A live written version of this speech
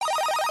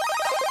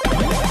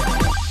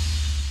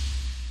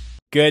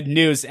Good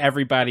news,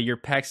 everybody. You're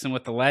Paxton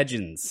with the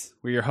Legends.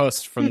 We're your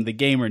hosts from the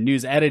Gamer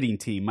News Editing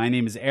Team. My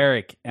name is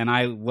Eric, and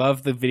I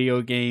love the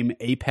video game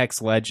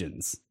Apex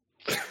Legends.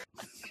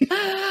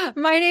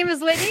 My name is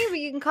Whitney, but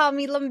you can call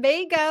me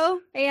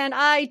Lumbago, and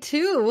I,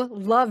 too,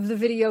 love the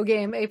video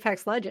game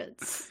Apex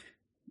Legends.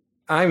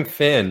 I'm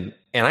Finn,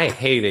 and I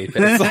hate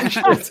Apex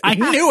Legends. I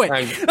knew it!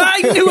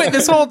 I knew it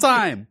this whole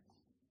time!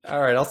 All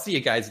right, I'll see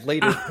you guys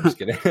later. I'm just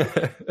kidding. We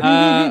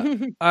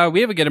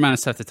have a good amount of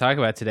stuff to talk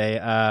about today,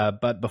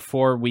 but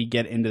before we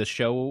get into the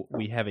show,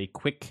 we have a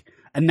quick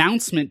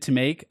announcement to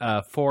make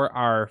for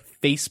our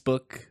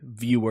Facebook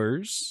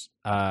viewers.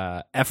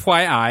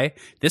 FYI,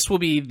 this will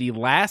be the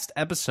last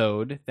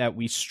episode that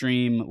we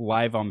stream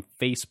live on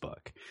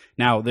Facebook.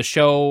 Now, the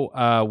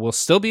show will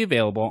still be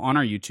available on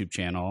our YouTube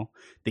channel,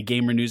 The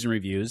Gamer News and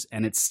Reviews,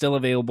 and it's still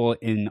available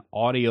in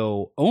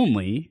audio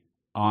only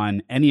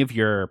on any of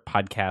your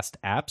podcast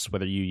apps,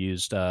 whether you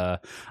used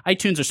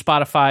iTunes or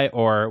Spotify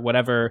or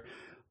whatever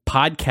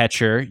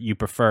podcatcher you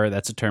prefer.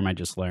 That's a term I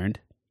just learned.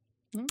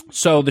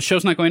 So the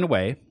show's not going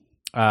away,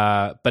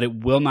 but it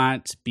will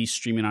not be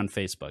streaming on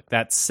Facebook.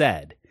 That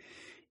said,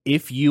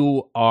 if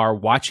you are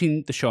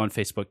watching the show on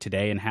Facebook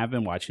today and have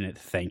been watching it,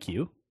 thank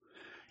you.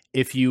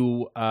 If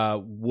you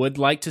would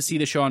like to see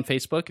the show on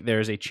Facebook,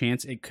 there's a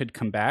chance it could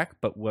come back.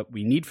 But what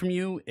we need from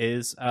you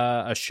is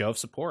a show of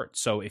support.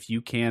 So if you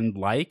can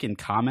like and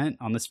comment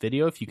on this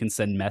video, if you can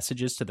send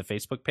messages to the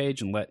Facebook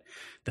page and let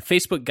the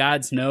Facebook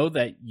gods know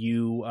that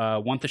you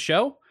want the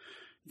show,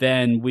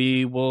 then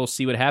we will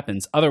see what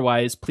happens.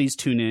 Otherwise, please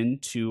tune in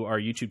to our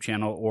YouTube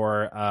channel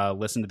or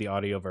listen to the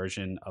audio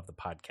version of the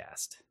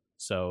podcast.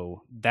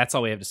 So that's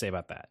all we have to say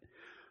about that.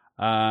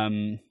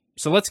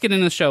 So let's get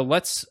into the show.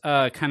 Let's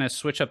kind of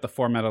switch up the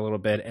format a little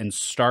bit and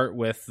start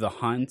with the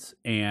hunt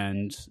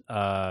and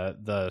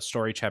the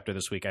story chapter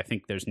this week. I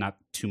think there's not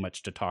too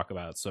much to talk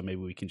about, so maybe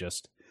we can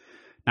just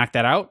knock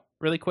that out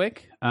really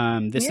quick.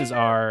 This is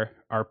our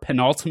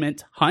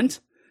penultimate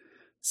hunt,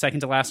 second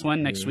to last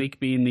one, next week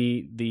being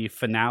the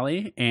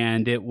finale.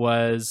 And it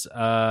was...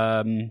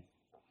 does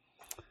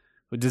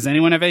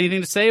anyone have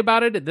anything to say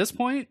about it at this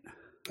point?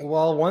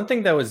 Well, one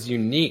thing that was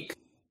unique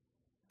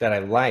that I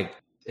liked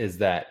is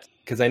that,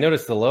 because I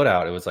noticed the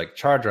loadout, it was like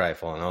charge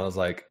rifle, and I was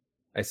like,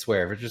 I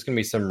swear, if it's just going to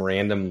be some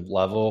random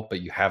level,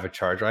 but you have a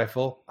charge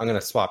rifle, I'm going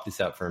to swap this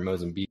out for a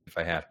Mozambique if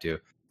I have to.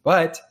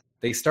 But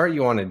they start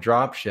you on a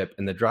dropship,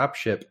 and the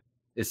dropship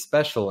is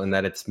special in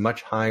that it's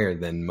much higher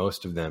than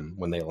most of them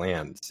when they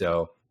land.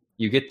 So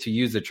you get to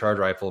use the charge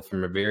rifle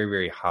from a very,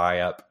 very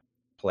high up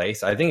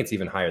place. I think it's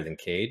even higher than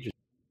Cage.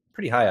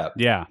 Pretty high up.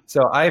 Yeah.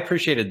 So I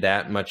appreciated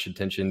that much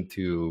attention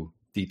to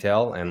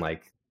detail and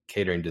like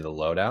catering to the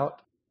loadout.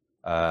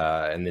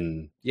 And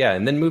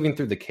then moving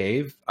through the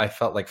cave, I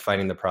felt like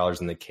fighting the prowlers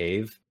in the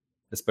cave,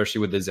 especially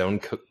with the zone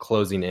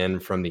closing in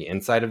from the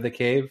inside of the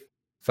cave,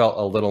 felt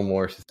a little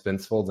more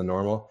suspenseful than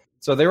normal.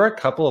 So there were a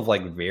couple of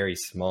like very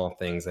small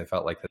things I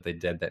felt like that they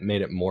did that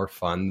made it more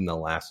fun than the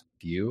last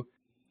few.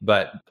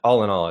 But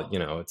all in all,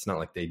 it's not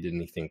like they did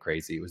anything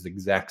crazy. It was the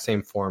exact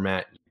same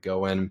format. You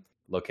go in,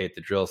 locate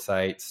the drill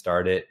site,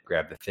 start it,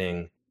 grab the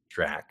thing,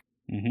 track.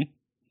 Mm-hmm.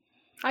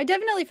 I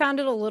definitely found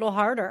it a little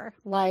harder,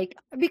 like,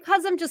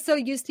 because I'm just so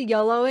used to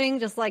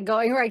YOLOing, just like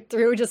going right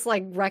through, just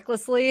like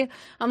recklessly.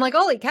 I'm like,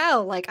 holy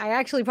cow, like I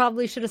actually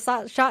probably should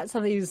have shot some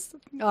of these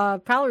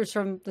prowlers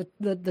from the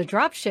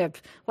dropship,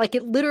 like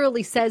it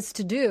literally says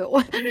to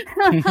do.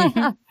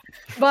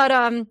 But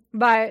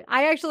I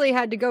actually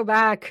had to go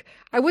back.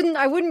 I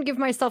wouldn't give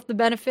myself the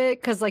benefit,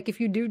 because like if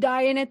you do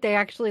die in it, they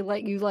actually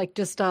let you like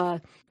just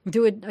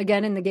do it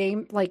again in the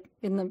game, like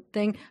in the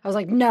thing. I was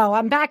like, no,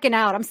 I'm backing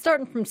out. I'm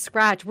starting from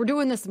scratch. We're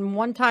doing this in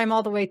one time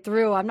all the way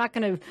through. I'm not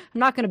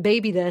gonna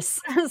baby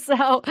this.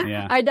 So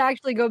yeah. I'd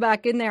actually go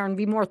back in there and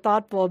be more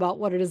thoughtful about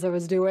what it is I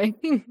was doing.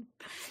 It's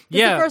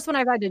the first one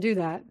I've had to do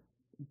that.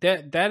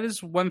 That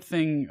is one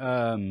thing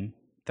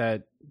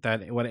that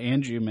what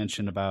Andrew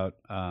mentioned about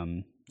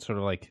sort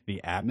of like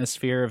the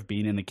atmosphere of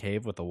being in the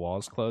cave with the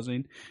walls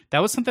closing. That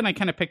was something I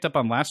kind of picked up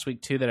on last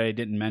week too, that I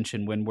didn't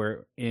mention when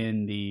we're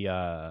in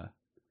the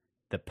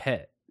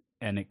pit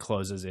and it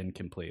closes in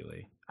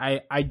completely.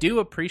 I do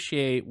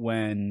appreciate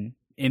when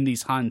in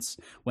these hunts,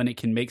 when it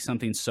can make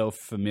something so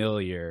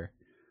familiar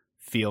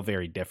feel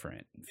very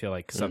different, feel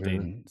like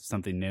something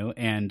new.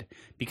 And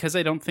because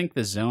I don't think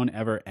the zone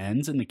ever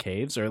ends in the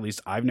caves, or at least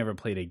I've never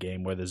played a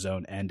game where the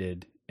zone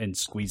ended and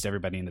squeezed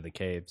everybody into the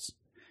caves.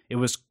 It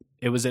was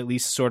at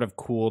least sort of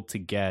cool to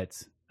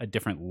get a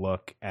different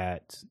look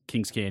at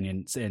Kings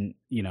Canyon and,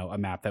 a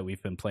map that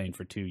we've been playing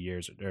for 2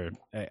 years, or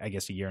I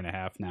guess a year and a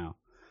half now.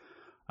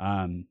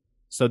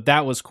 So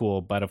that was cool.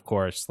 But of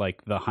course,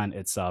 like the hunt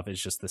itself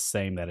is just the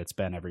same that it's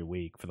been every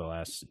week for the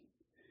last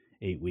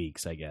 8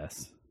 weeks, I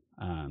guess.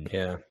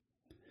 Yeah.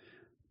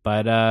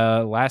 But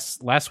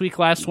last week,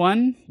 last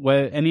one,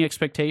 any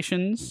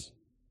expectations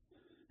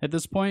at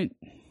this point?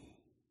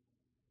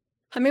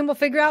 I mean, we'll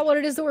figure out what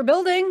it is that we're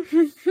building.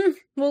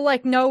 We'll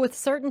know with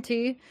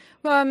certainty.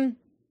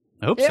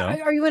 I hope so.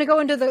 Are you going to go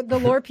into the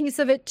lore piece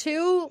of it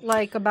too,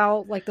 like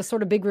about like the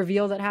sort of big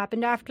reveal that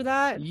happened after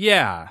that?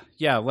 Yeah.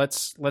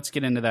 Let's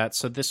get into that.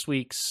 So this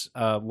week's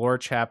lore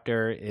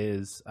chapter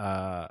is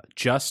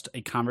just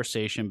a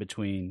conversation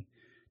between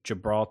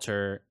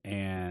Gibraltar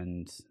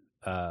and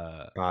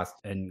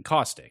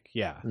Caustic.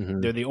 Yeah,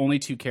 they're the only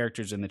two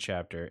characters in the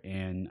chapter,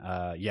 and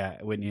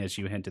Whitney, as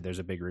you hinted, there's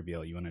a big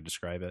reveal. You want to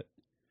describe it?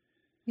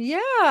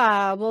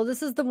 Yeah, well,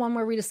 this is the one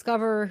where we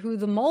discover who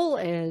the mole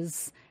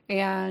is,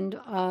 and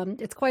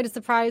it's quite a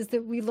surprise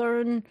that we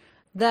learn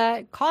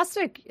that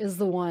Caustic is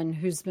the one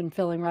who's been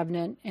filling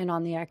Revenant in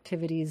on the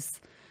activities.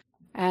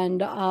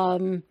 And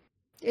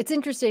it's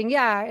interesting,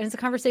 yeah, and it's a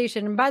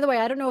conversation. And by the way,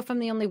 I don't know if I'm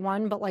the only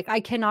one, but like I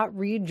cannot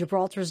read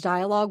Gibraltar's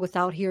dialogue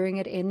without hearing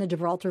it in the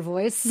Gibraltar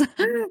voice.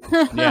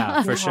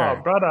 Yeah, for sure.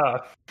 Oh,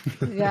 brother.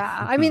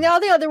 Yeah, I mean, all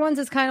the other ones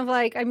is kind of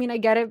like, I mean, I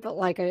get it, but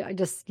like I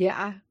just,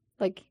 yeah,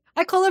 like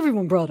I call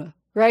everyone brother,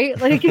 right?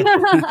 Like,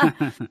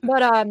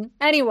 but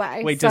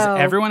anyway. Wait, does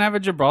everyone have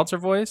a Gibraltar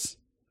voice?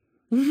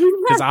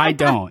 Because I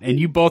don't, and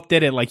you both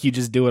did it like you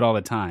just do it all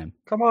the time.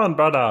 Come on,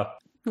 brother.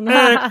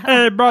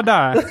 Hey,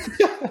 brother.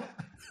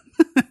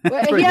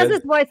 He has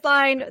this voice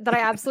line that I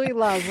absolutely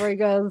love, where he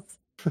goes,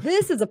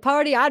 "This is a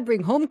party I'd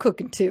bring home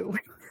cooking to."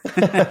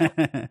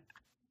 I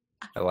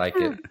like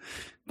it.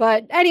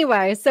 But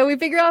anyway, so we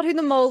figure out who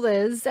the mole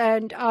is,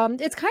 and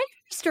it's kind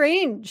of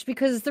strange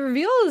because the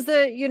reveal is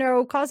that, you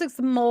know, Caustic's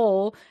the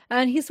mole,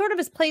 and he sort of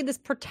has played this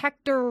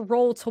protector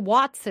role to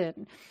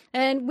Watson.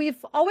 And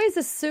we've always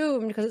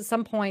assumed, because at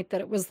some point,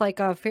 that it was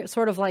like a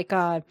sort of like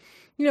a,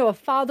 you know, a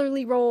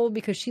fatherly role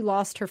because she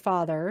lost her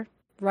father,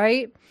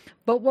 right?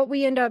 But what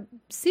we end up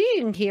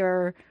seeing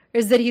here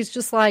is that he's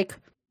just like,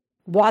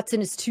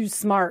 Watson is too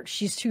smart.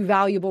 She's too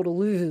valuable to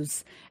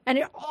lose. And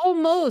it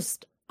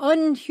almost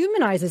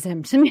unhumanizes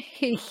him to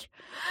me.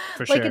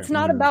 For like, sure. it's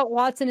not about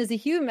Watson as a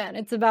human.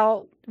 It's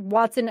about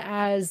Watson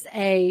as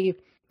a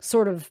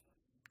sort of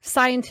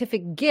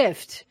scientific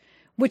gift,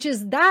 which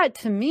is that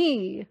to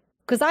me,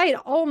 because I had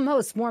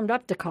almost warmed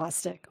up to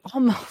Caustic.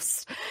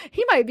 Almost.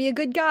 He might be a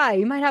good guy.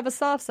 He might have a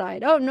soft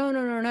side. Oh,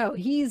 no.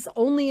 He's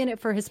only in it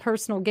for his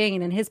personal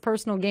gain, and his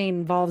personal gain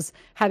involves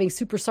having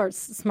super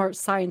smart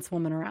science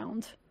woman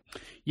around.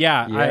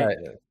 Yeah.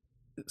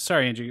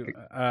 Sorry, Andrew.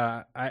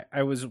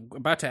 I was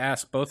about to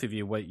ask both of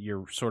you what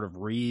your sort of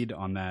read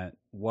on that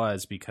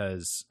was,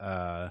 because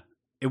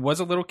it was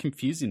a little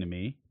confusing to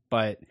me,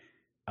 but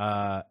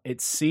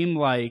it seemed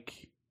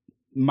like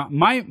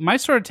my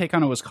sort of take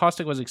on it was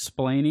Caustic was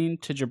explaining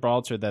to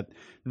Gibraltar that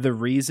the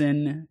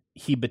reason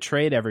he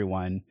betrayed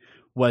everyone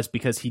was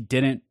because he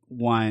didn't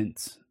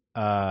want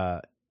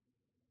her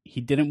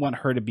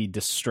to be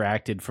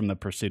distracted from the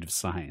pursuit of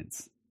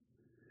science.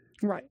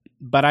 Right.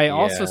 But I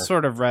also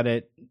sort of read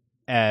it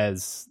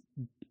as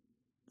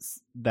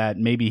that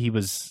maybe he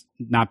was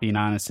not being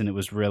honest, and it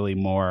was really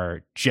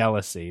more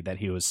jealousy that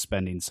she was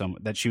spending so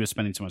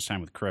much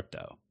time with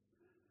Crypto.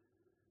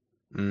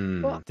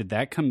 Did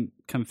that come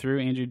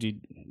through, Andrew?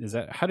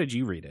 How did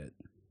you read it?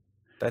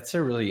 That's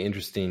a really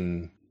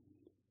interesting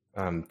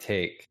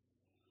take.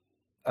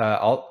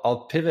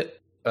 I'll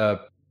pivot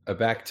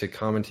back to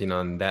commenting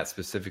on that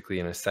specifically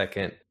in a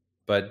second,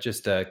 but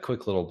just a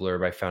quick little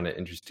blurb. I found it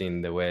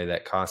interesting the way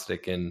that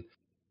Caustic and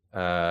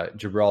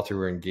Gibraltar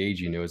were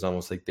engaging. It was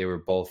almost like they were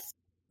both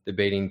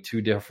debating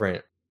two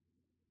different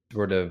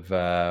sort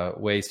of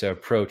ways to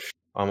approach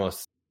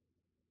almost.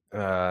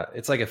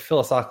 It's like a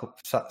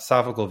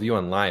philosophical view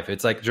on life.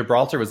 It's like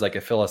Gibraltar was like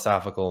a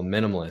philosophical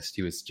minimalist.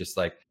 He was just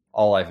like,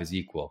 all life is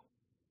equal.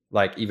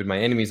 Like, even my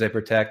enemies I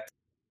protect.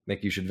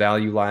 Like, you should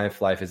value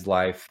life. Life is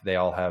life. They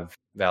all have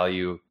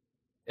value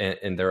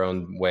in their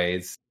own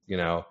ways, you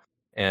know.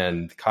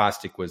 And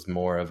Caustic was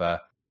more of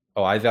a,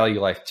 I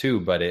value life too,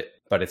 but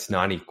it's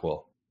not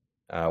equal.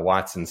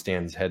 Watson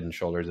stands head and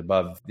shoulders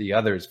above the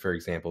others, for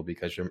example,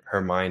 because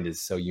her mind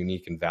is so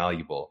unique and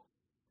valuable,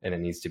 and it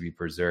needs to be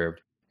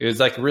preserved. It was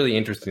like really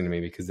interesting to me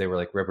because they were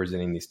like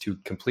representing these two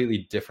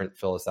completely different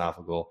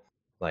philosophical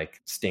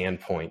like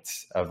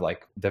standpoints of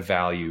like the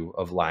value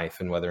of life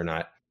and whether or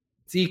not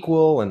it's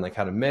equal and like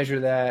how to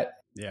measure that.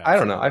 Yeah, I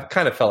don't know. I've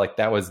kind of felt like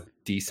that was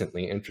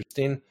decently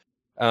interesting.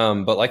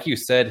 But like you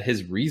said,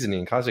 his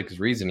reasoning, Caustic's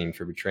reasoning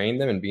for betraying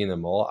them and being the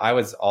mole, I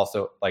was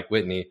also like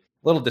Whitney, a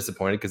little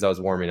disappointed because I was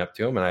warming up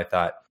to him and I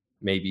thought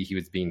maybe he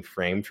was being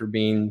framed for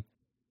being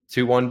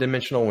too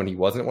one-dimensional when he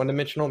wasn't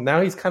one-dimensional. Now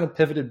he's kind of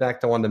pivoted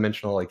back to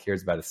one-dimensional, like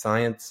cares about his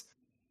science.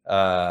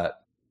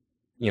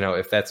 You know,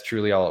 if that's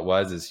truly all it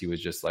was, is he was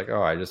just like,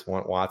 I just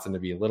want Watson to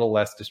be a little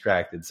less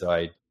distracted, so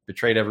I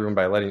betrayed everyone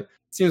by letting. It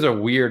seems a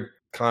weird,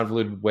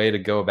 convoluted way to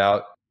go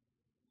about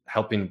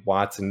helping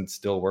Watson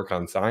still work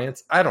on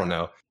science. I don't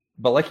know,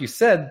 but like you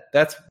said,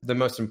 that's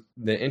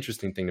the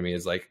interesting thing to me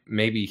is like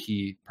maybe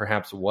he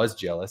perhaps was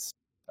jealous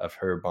of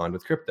her bond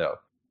with Crypto.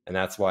 And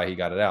that's why he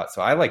got it out.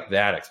 So I like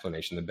that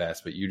explanation the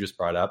best, but you just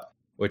brought up,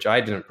 which I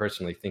didn't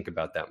personally think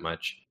about that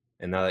much.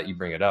 And now that you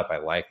bring it up, I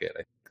like it. I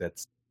think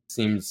that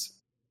seems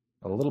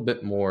a little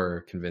bit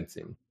more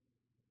convincing.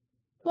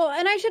 Well,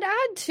 and I should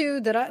add too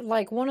that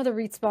one of the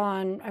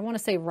Respawn, I want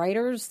to say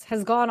writers,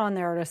 has gone on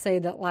there to say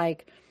that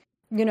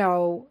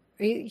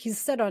he's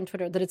said on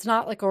Twitter that it's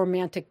not like a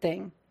romantic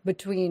thing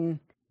between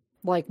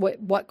like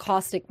what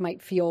Caustic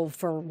might feel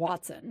for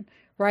Watson,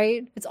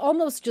 right? It's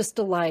almost just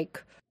I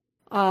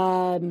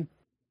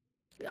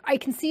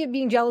can see it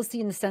being jealousy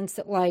in the sense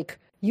that like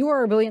you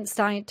are a brilliant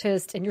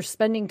scientist and you're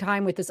spending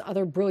time with this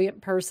other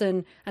brilliant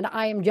person, and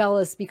I am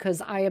jealous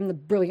because I am the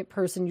brilliant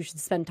person you should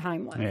spend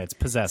time with. Yeah, it's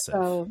possessive.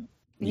 So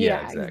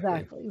yeah,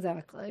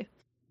 exactly.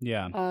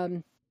 Yeah.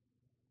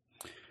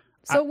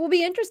 So it will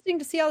be interesting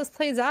to see how this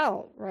plays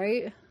out,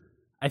 right?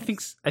 I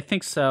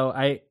think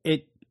so.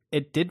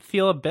 It did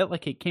feel a bit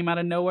like it came out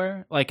of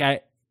nowhere. Like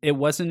it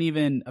wasn't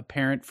even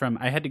apparent from.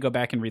 I had to go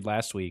back and read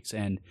last week's,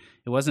 and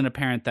it wasn't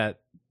apparent that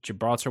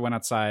Gibraltar went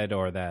outside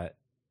or that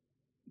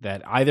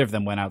either of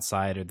them went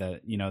outside or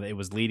that that it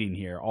was leading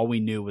here. All we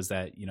knew was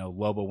that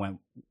Loba went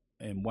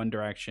in one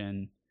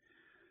direction,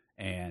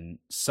 and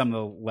some of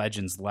the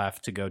legends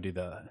left to go do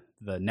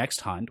the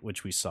next hunt,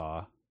 which we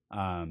saw.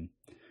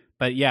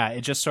 But yeah,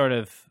 it just sort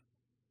of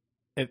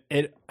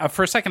it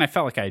for a second I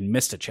felt like I had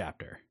missed a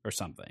chapter or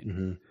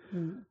something.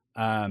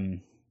 Mm-hmm.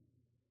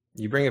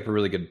 You bring up a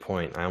really good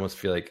point. I almost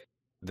feel like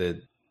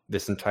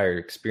this entire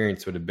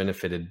experience would have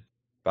benefited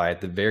by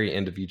at the very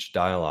end of each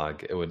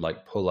dialogue, it would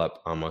like pull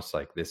up almost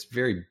like this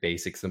very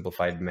basic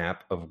simplified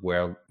map of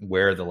where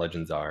the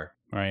legends are,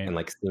 right? And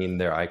like seeing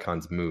their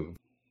icons move.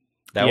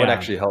 That would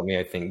actually help me,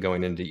 I think,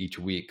 going into each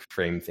week,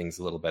 frame things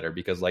a little better,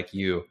 because like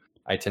you,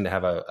 I tend to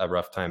have a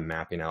rough time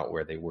mapping out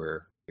where they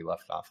were we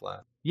left off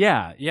last.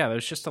 Yeah,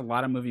 there's just a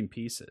lot of moving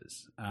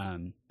pieces.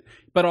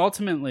 But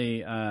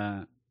ultimately,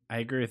 I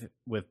agree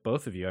with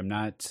both of you. I'm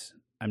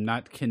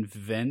not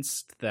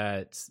convinced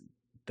that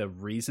the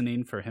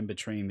reasoning for him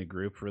betraying the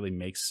group really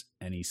makes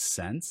any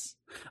sense.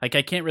 Like,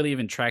 I can't really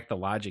even track the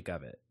logic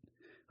of it.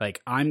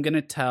 Like, I'm going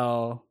to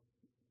tell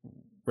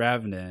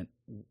Revenant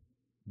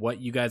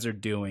what you guys are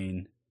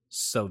doing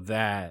so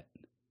that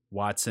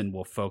Watson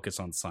will focus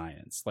on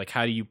science. Like,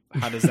 how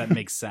does that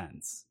make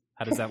sense?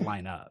 How does that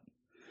line up?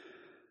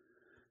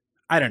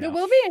 I don't know. It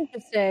will be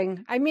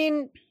interesting. I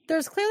mean,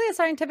 there's clearly a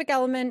scientific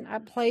element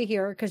at play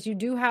here because you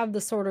do have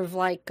the sort of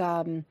like,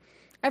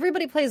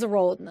 everybody plays a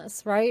role in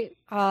this, right?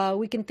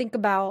 We can think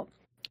about,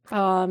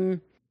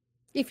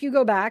 if you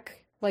go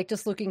back, like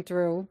just looking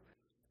through,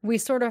 we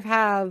sort of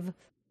have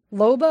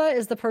Loba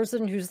is the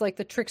person who's like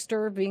the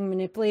trickster being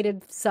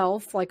manipulated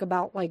self, like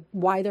about like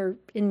why they're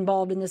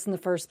involved in this in the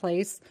first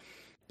place.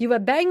 You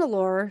have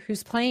Bangalore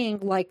who's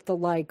playing like the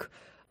like,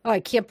 oh, I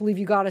can't believe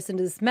you got us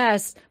into this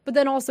mess, but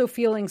then also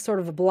feeling sort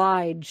of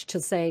obliged to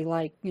say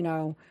like,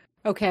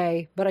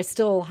 okay, but I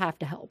still have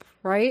to help,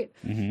 right?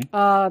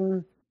 Mm-hmm.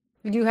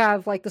 You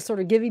have like the sort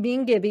of Gibby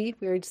being Gibby.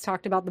 We already just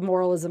talked about the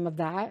moralism of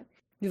that.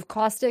 You have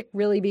Caustic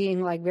really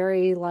being like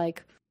very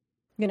like,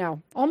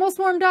 almost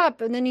warmed up,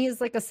 and then he's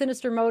like a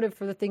sinister motive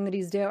for the thing that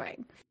he's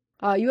doing.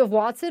 You have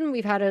Watson.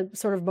 We've had a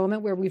sort of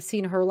moment where we've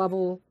seen her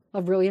level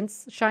of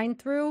brilliance shine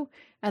through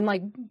and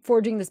like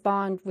forging this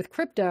bond with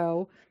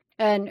Crypto.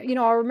 And,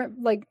 I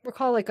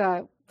recall like,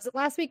 was it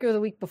last week or the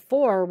week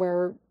before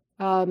where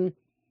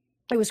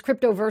it was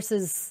Crypto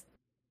versus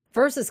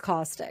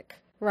Caustic,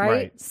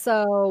 right?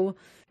 So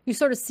you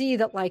sort of see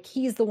that like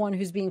he's the one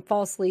who's being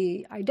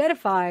falsely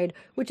identified,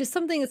 which is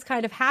something that's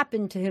kind of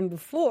happened to him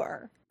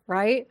before,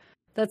 right?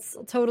 That's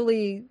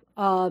totally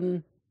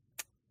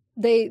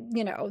they've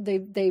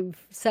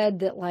said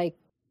that like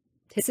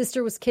his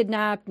sister was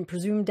kidnapped and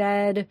presumed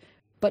dead,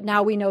 but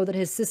now we know that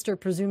his sister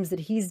presumes that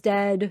he's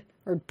dead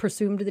or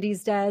presumed that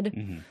he's dead.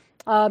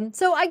 Mm-hmm.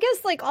 So I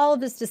guess like all of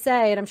this to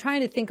say, and I'm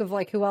trying to think of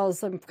like who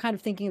else. I'm kind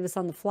of thinking of this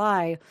on the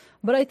fly,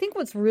 but I think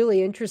what's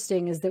really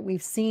interesting is that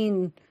we've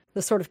seen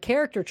the sort of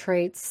character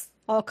traits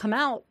all come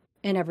out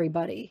in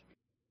everybody,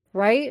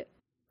 right?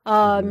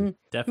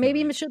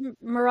 Maybe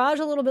Mirage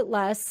a little bit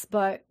less,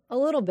 but a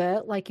little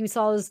bit. Like you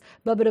saw his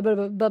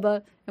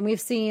bubba, and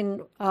we've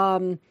seen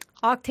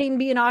Octane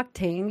be an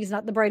Octane. He's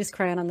not the brightest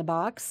crayon on the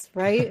box,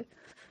 right?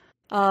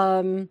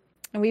 And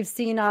we've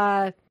seen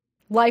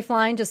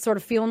Lifeline just sort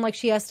of feeling like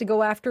she has to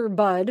go after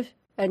Bud,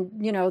 and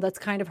that's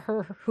kind of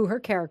who her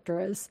character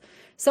is.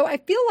 So I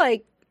feel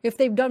like if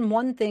they've done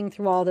one thing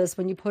through all this,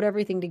 when you put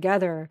everything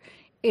together,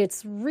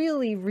 it's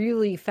really,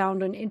 really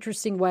found an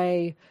interesting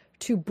way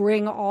to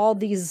bring all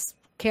these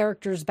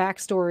characters'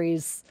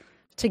 backstories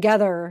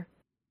together,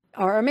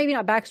 or maybe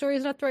not backstory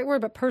is not the right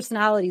word, but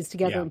personalities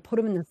together, and put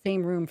them in the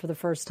same room for the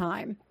first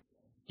time.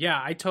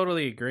 Yeah, I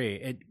totally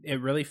agree.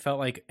 It really felt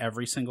like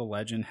every single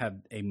legend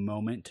had a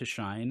moment to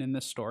shine in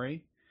this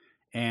story.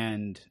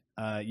 And,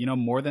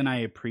 more than I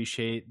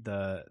appreciate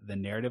the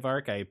narrative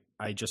arc,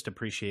 I just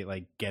appreciate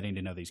like getting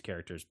to know these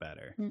characters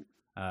better. And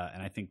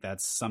I think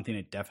that's something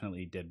it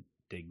definitely did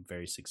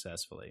very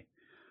successfully.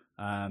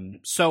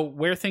 So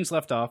where things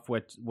left off,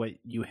 what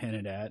you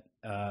hinted at,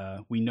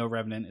 we know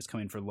Revenant is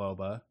coming for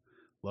Loba.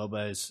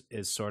 Loba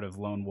is sort of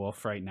lone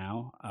wolf right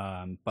now,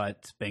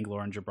 but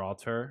Bangalore and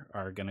Gibraltar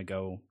are going to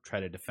go try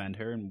to defend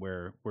her, and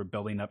we're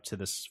building up to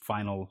this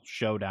final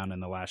showdown in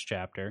the last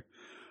chapter.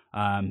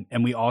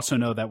 And we also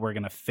know that we're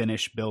going to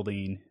finish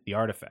building the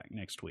artifact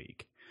next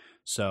week.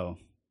 So,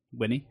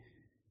 Whitney?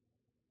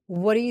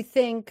 What do you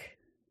think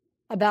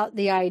about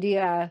the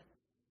idea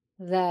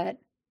that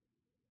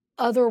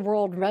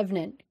Otherworld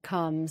Revenant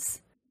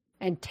comes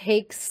and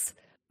takes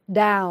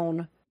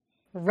down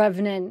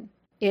Revenant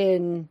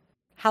in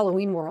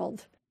Halloween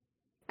World,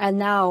 and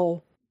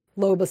now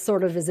Loba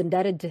sort of is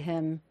indebted to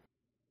him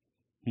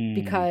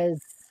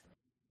because,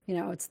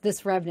 it's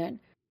this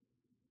Revenant.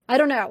 I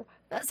don't know.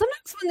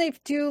 Sometimes when they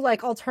do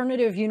like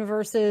alternative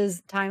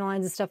universes,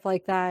 timelines and stuff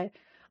like that,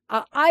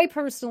 I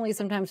personally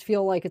sometimes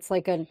feel like it's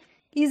like an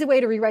easy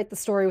way to rewrite the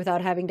story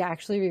without having to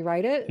actually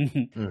rewrite it.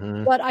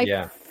 But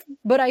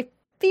I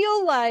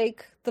feel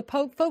like the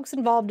folks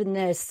involved in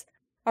this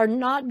are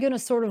not going to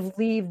sort of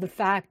leave the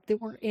fact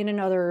that we're in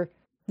another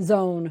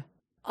zone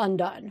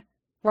undone,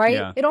 right?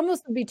 Yeah. It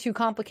almost would be too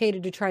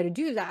complicated to try to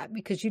do that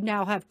because you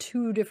now have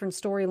two different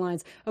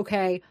storylines.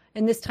 Okay,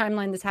 in this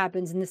timeline this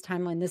happens, in this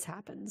timeline this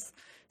happens.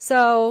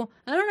 So,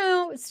 I don't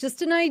know, it's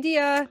just an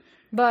idea,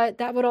 but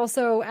that would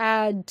also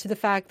add to the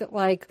fact that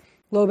like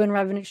Loba and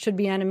Revenant should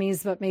be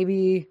enemies, but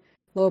maybe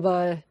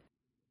Loba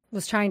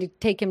was trying to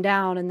take him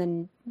down and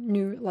then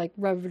knew like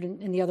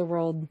Revenant in the other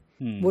world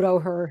would owe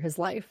her his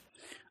life.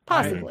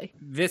 Possibly.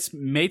 This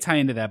may tie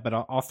into that, but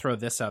I'll throw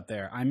this out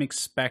there. I'm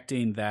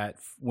expecting that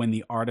when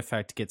the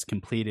artifact gets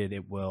completed,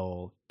 it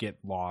will get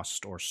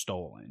lost or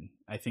stolen.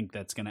 I think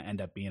that's going to end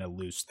up being a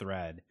loose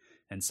thread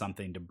and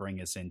something to bring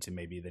us into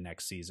maybe the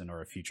next season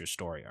or a future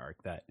story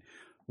arc that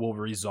will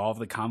resolve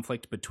the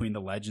conflict between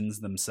the legends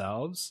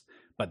themselves.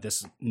 But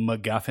this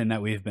MacGuffin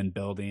that we've been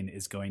building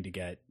is going to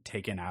get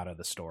taken out of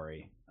the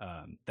story.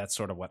 That's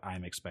sort of what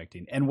I'm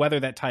expecting. And whether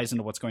that ties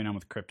into what's going on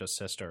with Crypto's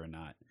sister or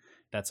not,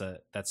 that's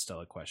still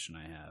a question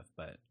I have.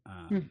 But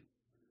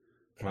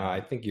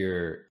I think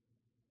you're.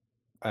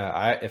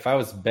 If I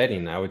was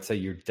betting, I would say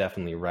you're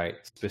definitely right.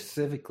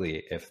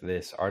 Specifically, if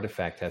this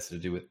artifact has to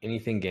do with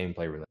anything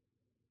gameplay related,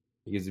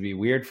 because it'd be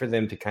weird for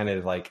them to kind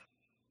of like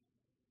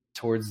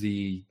towards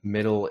the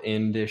middle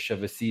end-ish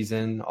of a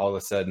season, all of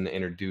a sudden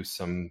introduce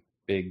some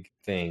big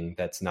thing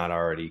that's not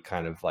already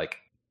kind of like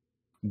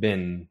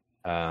been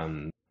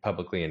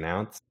publicly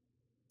announced.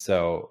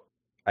 So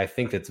I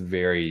think that's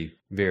very,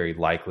 very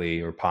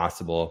likely or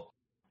possible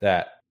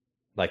that,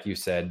 like you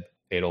said,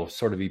 it'll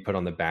sort of be put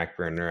on the back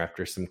burner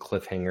after some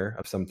cliffhanger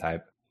of some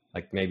type.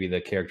 Like maybe the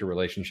character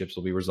relationships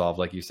will be resolved,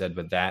 like you said,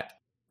 but that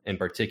in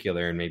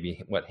particular, and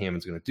maybe what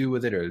Hammond's going to do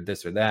with it or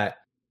this or that,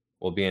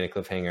 will be in a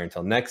cliffhanger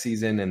until next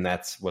season. And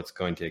that's what's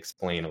going to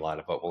explain a lot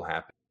of what will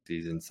happen this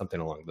season, something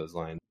along those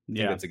lines. I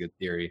think that's a good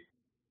theory.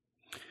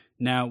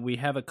 Now, we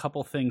have a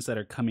couple things that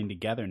are coming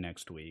together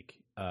next week.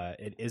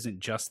 It isn't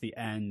just the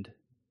end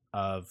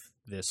of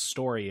this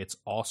story. It's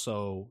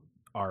also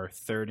our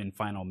third and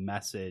final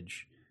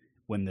message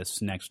when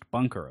this next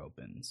bunker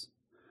opens.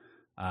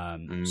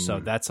 So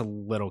that's a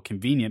little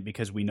convenient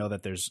because we know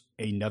that there's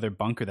another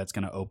bunker that's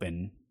going to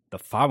open the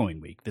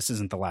following week. This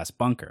isn't the last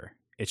bunker.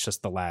 It's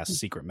just the last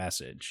secret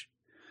message.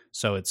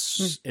 So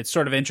it's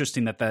sort of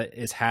interesting that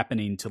is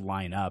happening to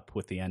line up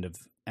with the end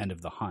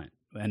of the hunt,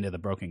 end of the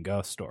Broken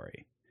Ghost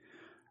story.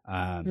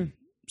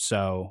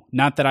 So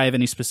not that I have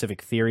any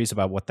specific theories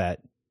about what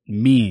that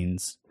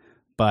means,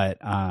 but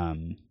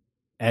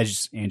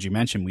as Angie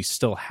mentioned, we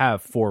still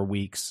have 4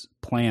 weeks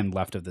planned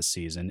left of the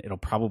season. It'll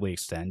probably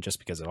extend just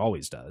because it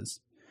always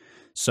does.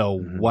 So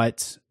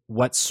what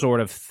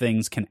sort of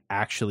things can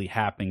actually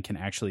happen, can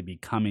actually be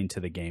coming to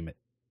the game,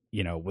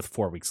 with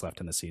 4 weeks left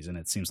in the season?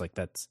 It seems like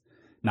that's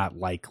not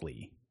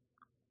likely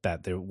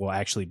that there will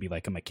actually be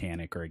like a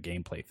mechanic or a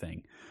gameplay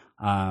thing.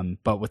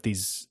 But with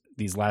these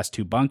last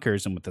 2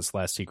 bunkers and with this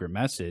last secret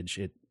message,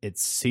 it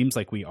seems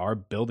like we are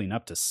building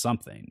up to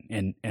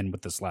something. And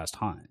with this last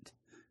hunt,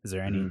 is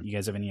there any? You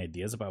guys have any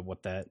ideas about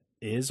what that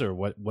is or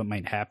what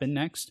might happen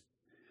next?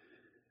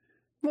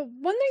 Well,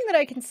 one thing that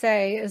I can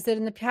say is that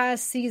in the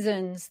past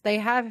seasons, they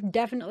have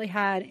definitely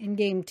had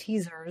in-game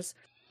teasers,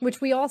 which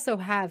we also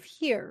have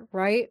here,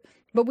 right?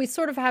 But we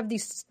sort of have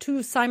these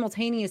 2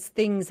 simultaneous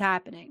things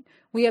happening.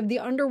 We have the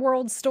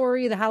underworld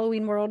story, the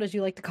Halloween world, as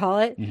you like to call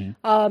it.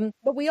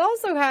 But we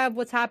also have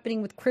what's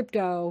happening with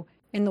crypto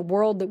in the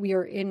world that we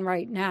are in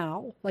right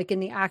now, like in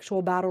the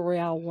actual Battle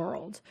Royale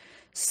world.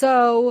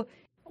 So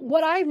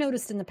what I've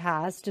noticed in the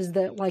past is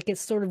that like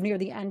it's sort of near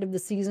the end of the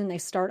season, they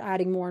start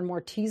adding more and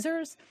more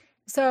teasers.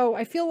 So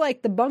I feel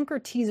like the bunker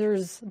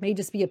teasers may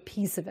just be a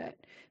piece of it.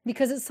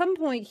 Because at some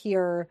point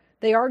here,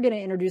 they are going to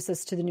introduce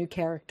us to the new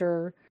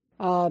character.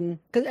 And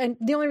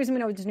the only reason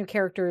we know it's a new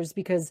character is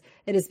because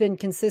it has been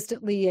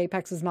consistently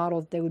Apex's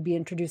model that they would be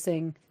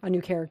introducing a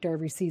new character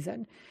every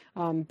season.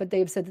 But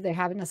they've said that they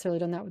haven't necessarily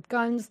done that with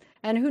guns.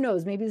 And who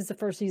knows, maybe this is the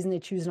first season they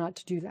choose not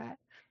to do that.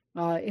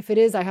 If it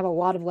is, I have a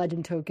lot of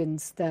legend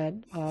tokens that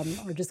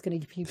are just going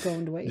to keep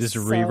going to waste. Just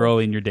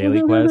re-rolling your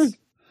daily quest?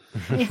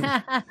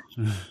 Yeah.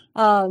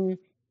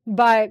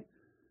 But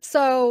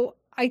so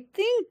I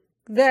think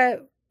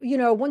that,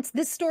 once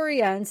this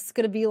story ends, it's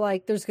going to be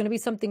like there's going to be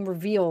something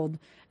revealed.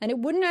 And it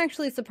wouldn't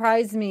actually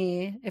surprise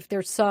me if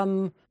there's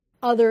some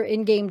other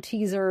in-game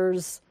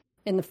teasers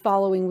in the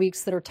following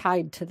weeks that are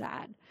tied to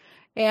that.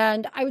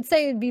 And I would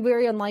say it'd be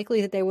very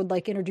unlikely that they would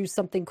like introduce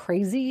something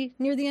crazy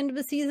near the end of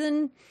the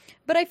season.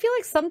 But I feel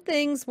like some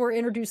things were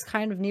introduced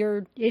kind of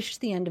near-ish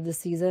the end of the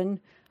season.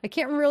 I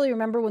can't really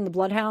remember when the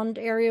Bloodhound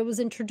area was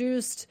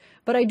introduced,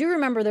 but I do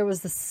remember there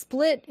was the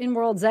split in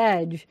World's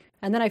Edge,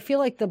 and then I feel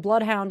like the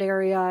Bloodhound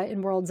area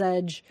in World's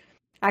Edge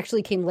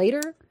actually came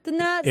later than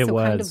that,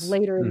 kind of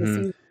later in the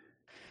season.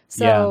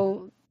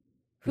 So,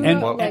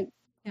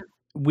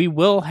 we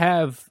will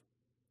have,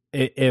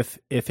 if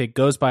it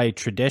goes by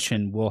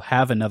tradition, we'll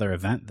have another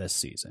event this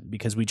season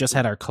because we just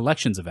had our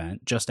collections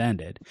event just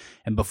ended,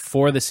 and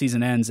before the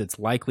season ends, it's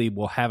likely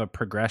we'll have a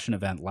progression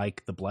event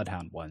like the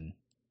Bloodhound one.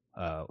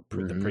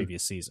 The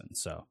previous season.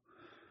 So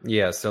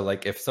so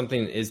like if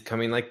something is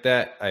coming like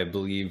that, I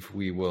believe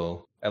we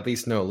will at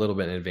least know a little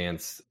bit in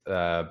advance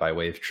by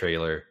way of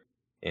trailer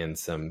and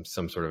some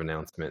sort of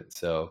announcement.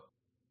 So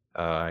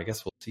I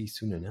guess we'll see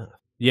soon enough.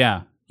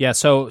 Yeah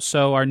so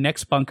our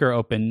next bunker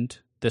opened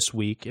this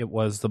week. It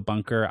was the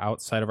bunker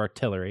outside of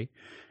Artillery,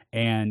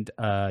 and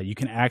you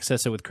can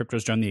access it with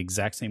Crypto's Drone the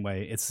exact same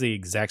way. It's the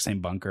exact same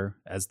bunker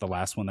as the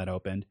last one that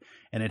opened,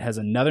 and it has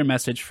another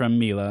message from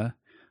Mila.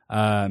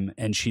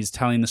 And she's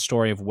telling the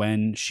story of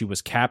when she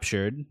was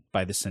captured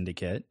by the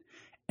syndicate,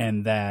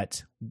 and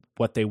that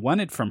what they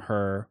wanted from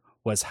her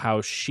was how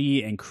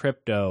she and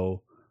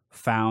Crypto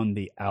found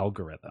the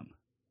algorithm.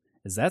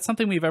 Is that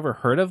something we've ever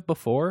heard of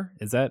before?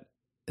 Is that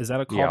a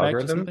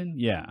callback to something?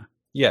 Yeah.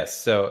 Yes.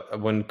 So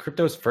when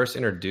Crypto was first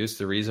introduced,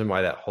 the reason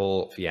why that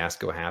whole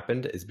fiasco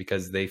happened is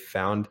because they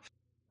found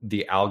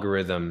the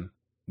algorithm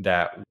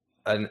that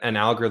an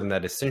algorithm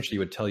that essentially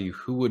would tell you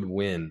who would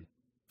win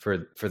for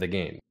the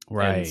game.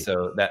 Right. And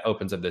so that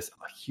opens up this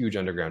huge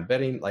underground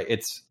betting. Like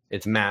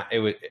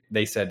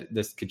they said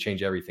this could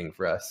change everything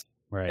for us.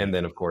 Right. And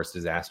then of course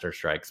disaster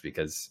strikes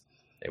because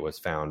it was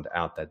found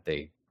out that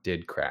they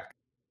did crack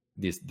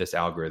this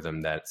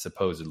algorithm that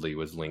supposedly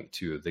was linked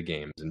to the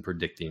games and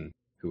predicting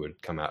who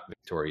would come out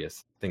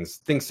victorious. Things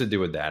to do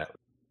with that.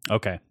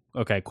 Okay,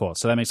 cool.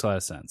 So that makes a lot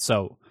of sense.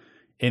 So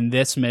in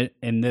this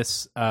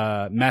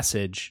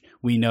message,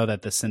 we know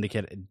that the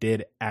syndicate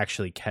did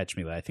actually catch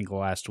Mila. I think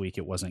last week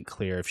it wasn't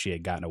clear if she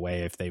had gotten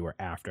away, if they were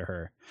after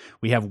her.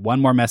 We have one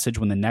more message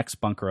when the next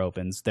bunker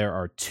opens. There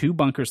are 2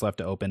 bunkers left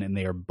to open, and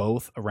they are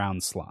both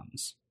around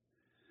slums.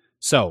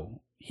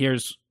 So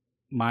here's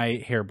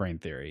my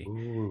harebrained theory.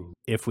 Ooh.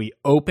 If we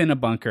open a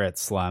bunker at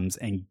slums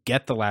and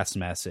get the last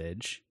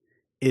message,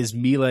 is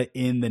Mila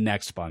in the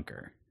next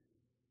bunker?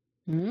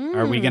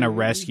 Are we going to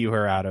rescue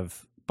her out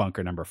of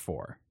bunker number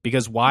 4?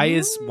 Because why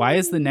is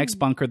the next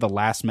bunker the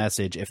last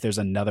message if there's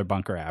another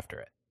bunker after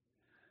it?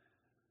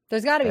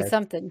 There's got to be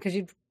something, because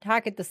you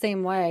hack it the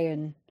same way,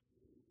 and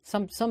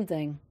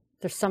something.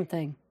 There's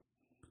something.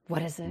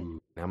 What is it?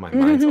 Ooh, now my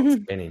mind's all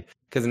spinning.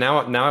 Because now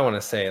I want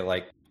to say,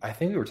 like, I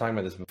think we were talking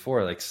about this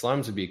before. Like,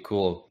 slums would be a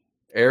cool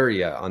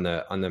area on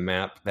the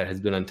map that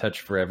has been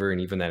untouched forever, and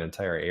even that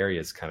entire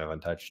area is kind of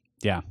untouched.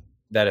 Yeah.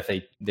 That if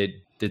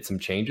they did some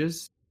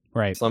changes,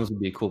 right, slums would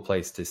be a cool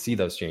place to see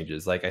those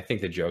changes. Like, I think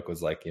the joke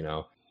was like,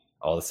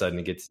 all of a sudden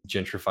it gets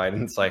gentrified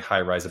and it's like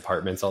high-rise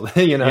apartments, all the,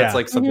 it's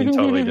like something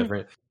totally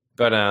different.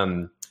 But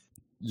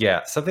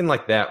something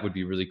like that would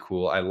be really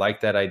cool. I like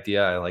that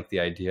idea. I like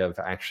the idea of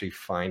actually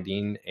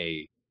finding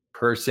a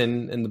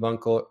person in the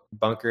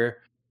bunker.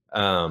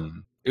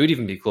 It would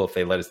even be cool if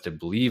they led us to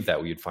believe that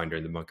we would find her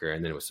in the bunker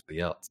and then it was somebody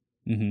else.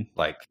 Mm-hmm.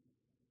 Like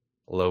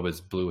Loba's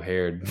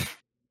blue-haired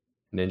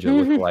ninja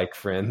lookalike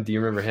friend. Do you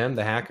remember him,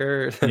 the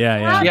hacker?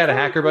 Yeah. He had a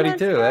hacker buddy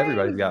too.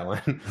 Everybody's got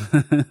one.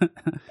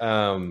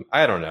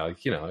 I don't know.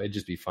 It'd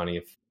just be funny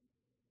if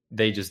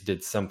they just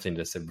did something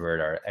to subvert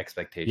our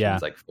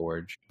expectations, like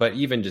Forge. But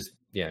even just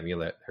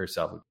Mila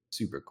herself would be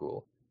super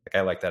cool. Like,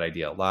 I like that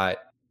idea a lot.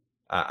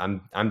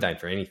 I'm dying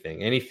for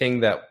anything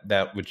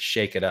that would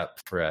shake it up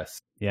for us.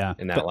 Yeah,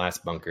 in that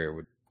last bunker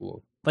would be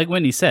cool. Like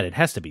Wendy said, it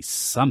has to be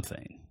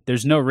something.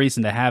 There's no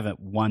reason to have it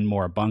one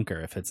more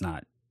bunker if it's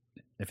not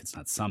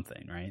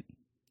something, right?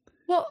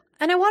 Well,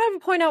 and I wanted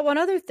to point out one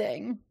other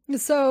thing.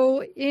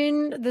 So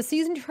in the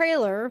season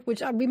trailer,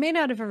 which we may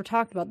not have ever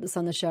talked about this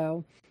on the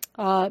show,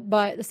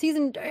 but the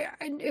season,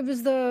 it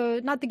was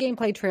not the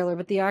gameplay trailer,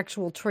 but the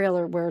actual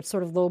trailer where it's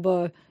sort of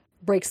Loba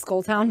breaks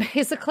Skulltown,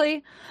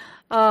 basically.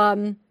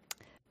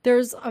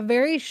 There's a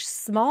very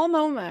small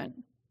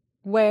moment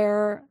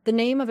where the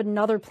name of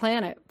another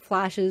planet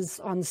flashes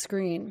on the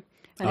screen.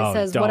 And it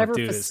says whatever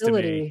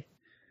facility.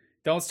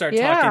 Don't start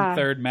talking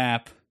third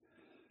map.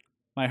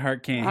 My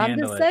heart can't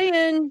handle it. I'm just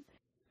saying.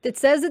 It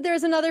says that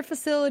there's another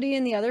facility,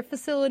 and the other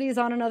facility is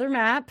on another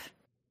map.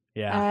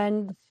 Yeah.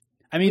 And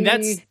I mean,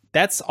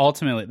 that's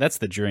ultimately, that's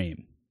the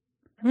dream.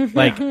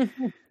 Like,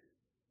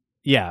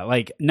 yeah,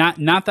 like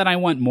not that I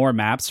want more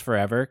maps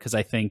forever, because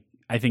I think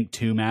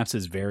 2 maps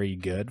is very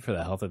good for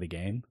the health of the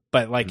game.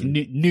 But like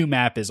new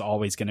map is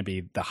always going to be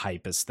the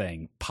hypest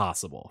thing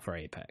possible for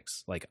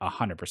Apex. Like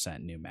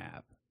 100% new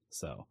map.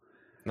 So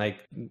like,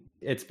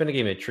 it's been a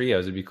game of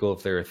trios. It'd be cool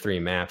if there were 3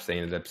 maps they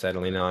ended up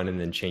settling on and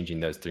then changing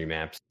those 3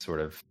 maps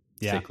sort of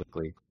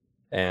cyclically.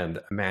 And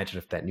imagine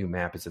if that new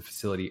map is a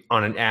facility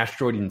on an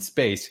asteroid in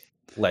space.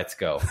 Let's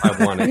go.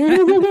 I want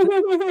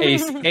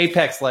it.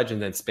 Apex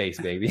Legends in space,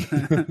 baby.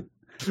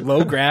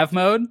 Low grav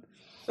mode?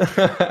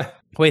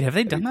 Wait, have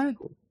they done that?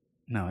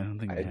 No, I don't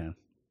think they have.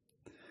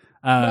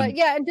 But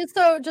yeah, and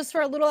just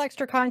for a little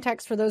extra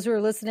context for those who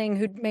are listening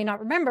who may not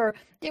remember,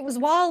 it was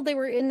while they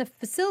were in the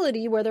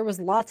facility where there was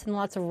lots and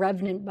lots of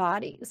revenant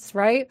bodies,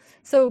 right?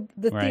 So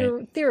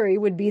the theory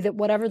would be that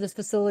whatever this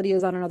facility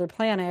is on another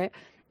planet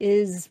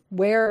is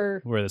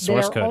where the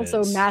source code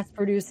also is. mass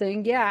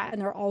producing, and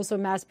they're also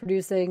mass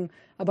producing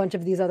a bunch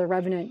of these other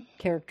revenant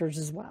characters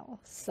as well.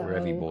 So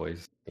Revy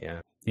boys,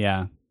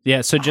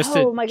 yeah. So just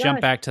to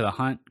jump back to the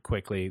hunt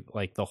quickly,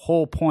 like the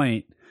whole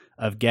point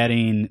of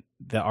getting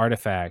the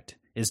artifact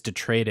is to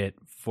trade it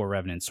for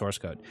revenant source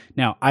code.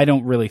 Now, I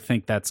don't really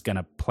think that's going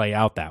to play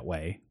out that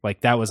way.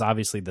 Like that was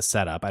obviously the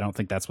setup. I don't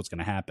think that's what's going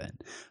to happen.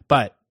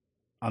 But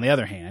on the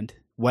other hand,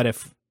 what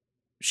if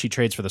she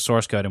trades for the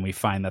source code and we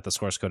find that the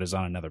source code is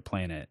on another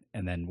planet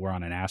and then we're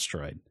on an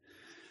asteroid?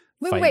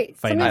 Wait,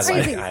 something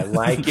crazy. I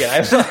like it.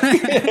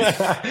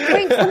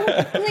 Wait,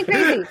 something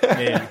crazy.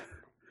 Yeah.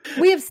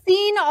 We have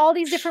seen all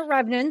these different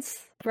revenants,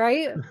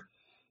 right?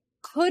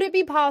 Could it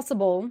be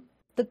possible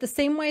that the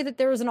same way that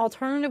there is an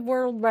alternative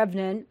world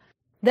revenant,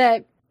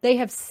 that they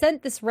have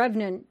sent this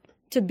revenant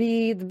to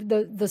be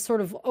the sort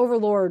of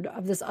overlord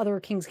of this other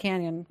King's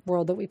Canyon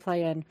world that we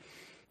play in?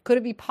 Could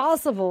it be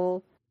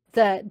possible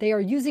that they are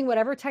using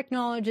whatever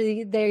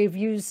technology they've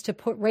used to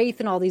put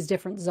Wraith in all these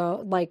different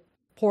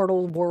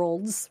portal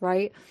worlds,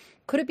 right?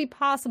 Could it be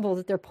possible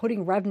that they're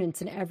putting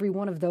revenants in every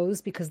one of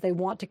those because they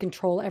want to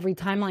control every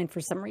timeline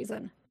for some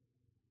reason?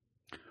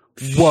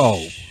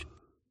 Whoa.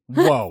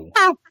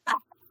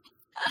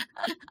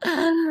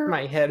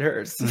 My head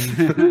hurts.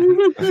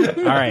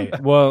 All right.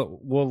 Well,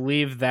 we'll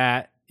leave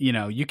that.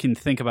 You can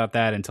think about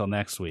that until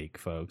next week,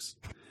 folks.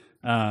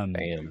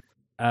 Bam.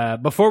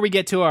 Before we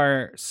get to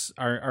our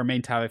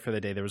main topic for the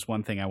day, there was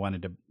one thing I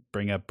wanted to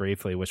bring up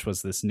briefly, which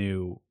was this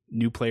new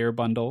player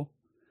bundle.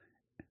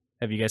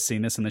 Have you guys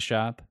seen this in the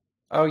shop?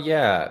 Oh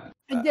yeah,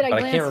 I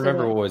can't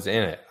remember what was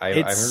in it. I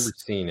remember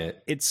seeing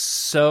it. It's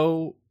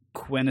so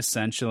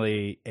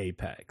quintessentially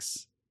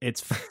Apex.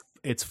 It's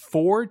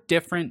 4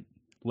 different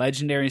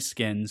legendary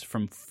skins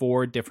from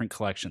 4 different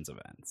collections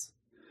events.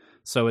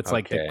 So it's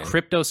like the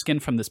crypto skin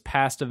from this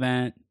past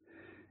event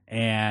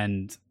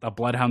and a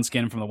Bloodhound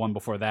skin from the one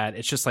before that.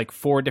 It's just like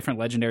 4 different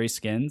legendary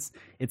skins.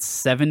 It's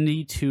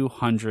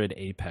 7,200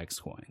 Apex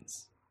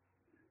coins.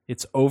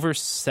 It's over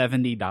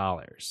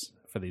 $70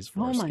 for these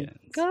 4 skins. Oh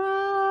my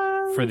god!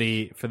 For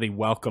the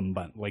welcome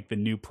bundle, like the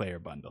new player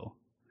bundle.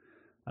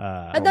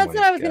 That's what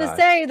I was going to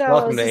say, though.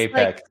 Welcome to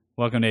Apex.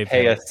 Welcome to Apex.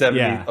 Pay us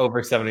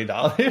over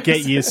 $70.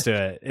 Get used to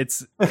it.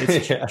 It's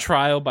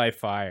trial by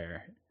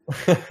fire.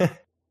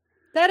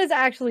 That is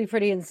actually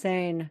pretty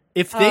insane.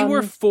 If they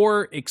were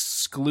 4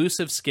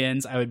 exclusive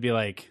skins, I would be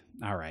like,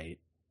 all right.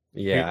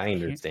 Yeah, I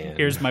understand.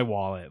 Here's my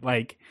wallet.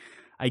 Like,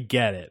 I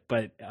get it.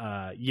 But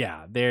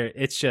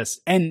it's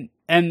just and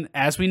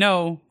as we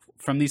know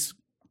from these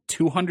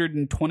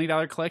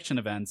 $220 collection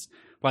events,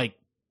 like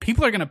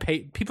people are gonna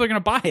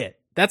buy it.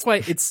 That's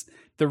why it's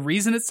the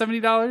reason it's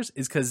 $70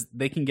 is because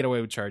they can get away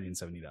with charging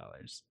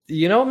 $70.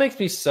 You know what makes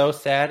me so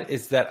sad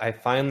is that I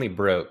finally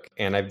broke,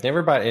 and I've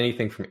never bought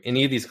anything from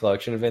any of these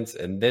collection events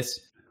in this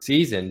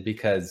season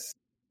because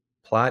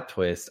plot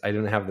twist, I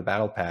didn't have the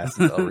battle pass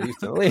until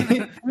recently.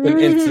 And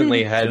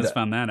instantly had just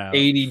found that out.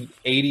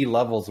 80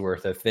 levels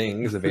worth of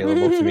things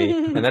available to me,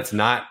 and that's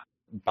not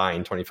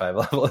buying 25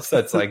 levels.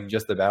 That's like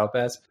just the battle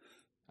pass.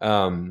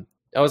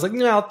 I was like,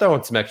 I'll throw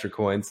in some extra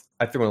coins.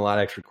 I threw in a lot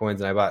of extra coins,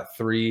 and I bought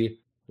 3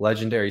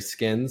 legendary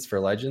skins for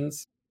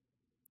Legends.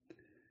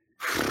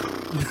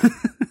 It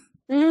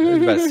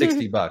was about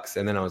 $60,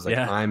 and then I was like,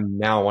 I'm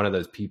now one of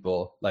those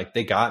people. Like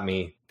they got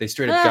me. They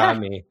straight up got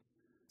me.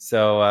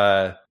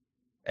 So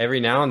every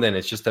now and then,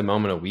 it's just a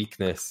moment of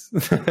weakness.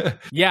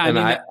 Yeah, and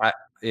I mean,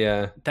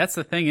 yeah, that's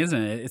the thing,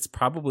 isn't it? It's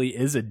probably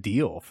is a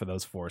deal for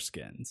those 4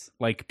 skins.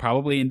 Like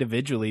probably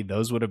individually,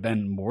 those would have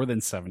been more than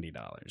 $70,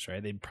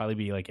 right? They'd probably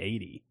be like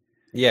 80.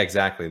 Yeah,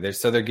 exactly.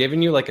 They're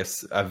giving you like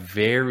a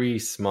very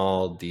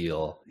small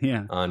deal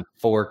on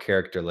 4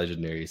 character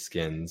legendary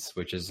skins,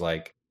 which is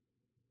like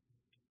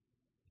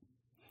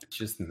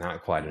just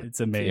not quite. It's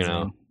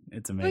amazing.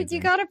 It's amazing. But you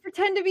gotta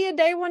pretend to be a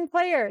day one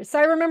player. So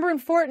I remember in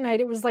Fortnite,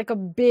 it was like a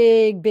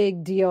big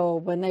deal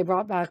when they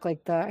brought back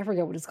like I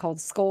forget what it's called,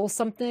 skull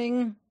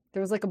something.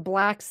 There was like a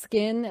black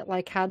skin that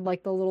like had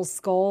like the little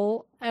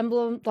skull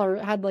emblem, or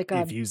had like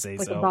a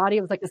body.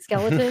 It was like a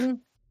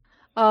skeleton.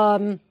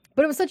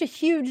 But it was such a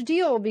huge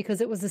deal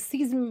because it was a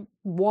season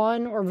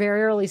 1 or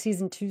very early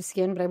season 2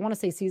 skin, but I want to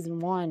say season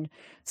 1.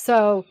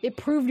 So it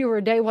proved you were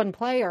a day 1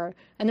 player.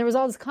 And there was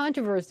all this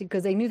controversy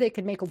because they knew they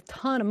could make a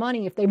ton of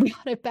money if they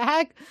brought it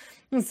back.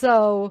 And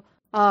so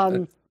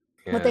what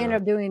they ended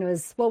up doing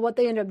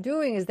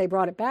is they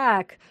brought it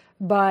back.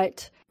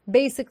 But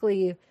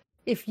basically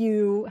if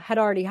you had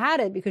already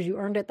had it because you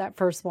earned it that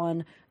first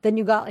one, then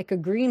you got like a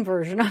green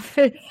version of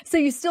it. So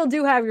you still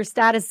do have your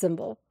status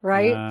symbol,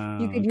 right?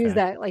 You could use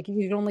that. Like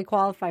you could only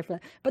qualify for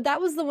that. But that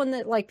was the one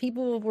that like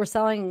people were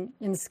selling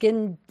in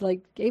skin,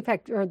 like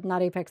Apex or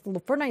not Apex, the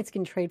Fortnite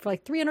skin trade for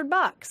like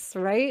 $300,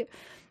 right?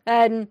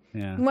 And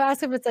we'll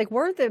ask if it's like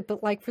worth it,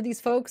 but like for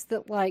these folks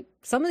that like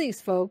some of these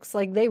folks,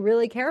 like they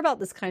really care about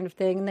this kind of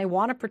thing and they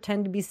want to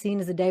pretend to be seen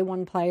as a day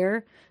one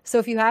player. So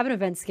if you have an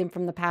event skin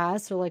from the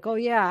past, they're like, oh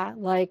yeah,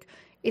 like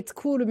it's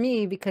cool to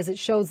me because it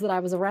shows that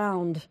I was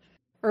around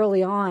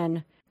early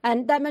on.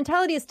 And that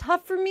mentality is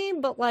tough for me,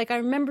 but like I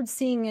remembered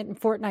seeing it in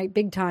Fortnite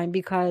big time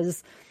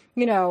because,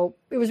 you know,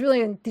 it was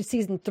really in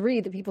season 3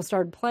 that people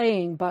started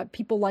playing, but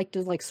people like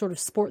to like sort of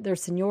sport their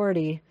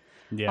seniority.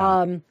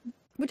 Yeah.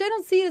 Which I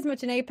don't see as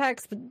much in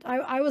Apex, but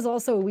I was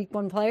also a week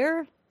 1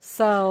 player,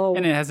 so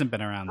and it hasn't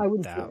been around. I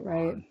wouldn't that feel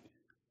right. long.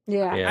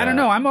 Yeah. I don't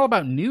know. I'm all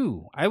about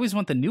new. I always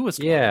want the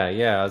newest. Yeah,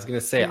 I was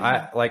gonna say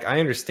I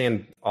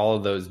understand all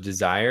of those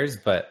desires,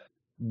 but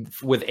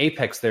with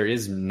Apex there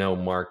is no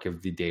mark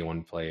of the day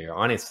one player.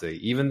 Honestly,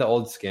 even the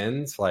old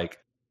skins, like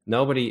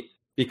nobody,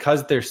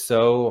 because they're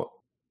so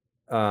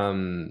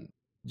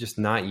just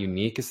not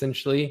unique.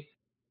 Essentially,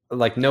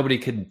 like nobody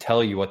could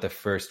tell you what the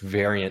first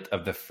variant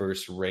of the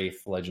first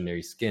Wraith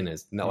legendary skin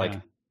is. Not like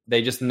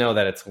they just know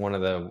that it's one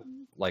of the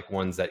like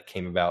ones that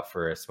came about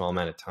for a small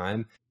amount of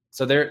time.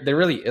 So there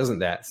really isn't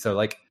that. So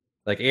like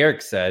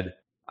Eric said,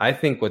 I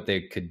think what they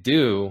could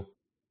do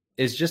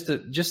is just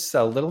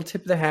a little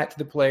tip of the hat to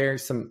the player,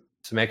 some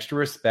extra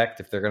respect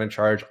if they're going to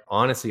charge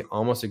honestly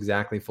almost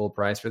exactly full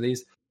price for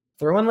these.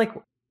 Throw in like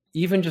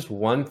even just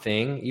one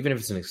thing, even if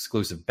it's an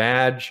exclusive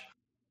badge,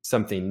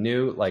 something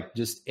new, like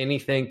just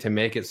anything to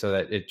make it so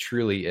that it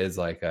truly is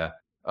like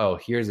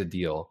here's a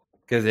deal.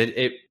 Because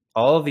it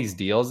all of these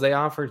deals they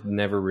offer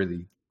never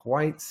really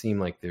quite seem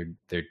like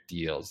they're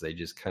deals. They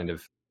just kind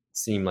of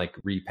seem like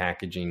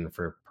repackaging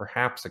for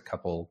perhaps a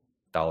couple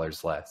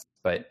dollars less.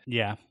 But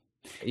yeah,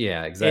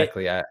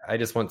 exactly. I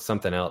just want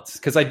something else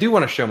because I do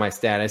want to show my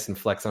status and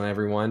flex on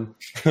everyone.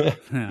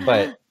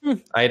 But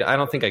I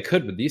don't think I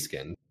could with these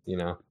skins, you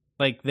know.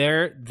 Like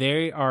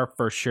they are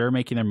for sure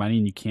making their money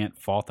and you can't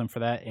fault them for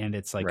that. And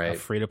it's like a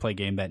free to play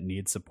game that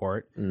needs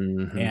support.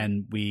 Mm-hmm.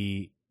 And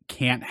we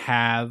can't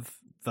have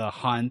the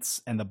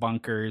hunts and the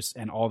bunkers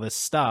and all this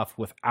stuff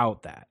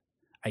without that.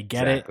 I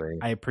get it.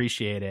 I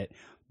appreciate it,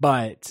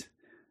 but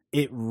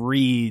it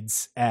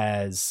reads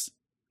as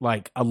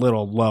like a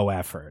little low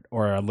effort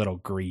or a little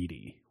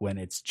greedy when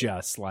it's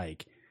just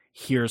like,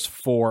 here's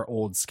 4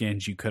 old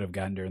skins you could have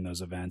gotten during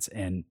those events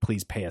and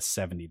please pay us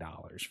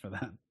 $70 for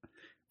them.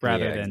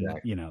 Rather than,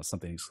 you know,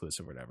 something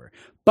exclusive or whatever.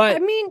 But I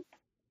mean,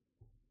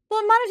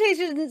 well,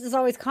 monetization is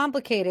always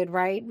complicated,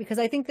 right? Because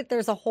I think that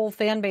there's a whole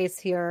fan base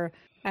here.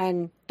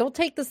 And don't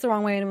take this the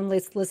wrong way, anyone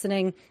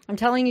listening. I'm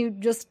telling you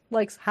just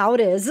like how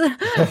it is.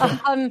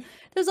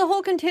 There's a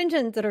whole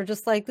contingent that are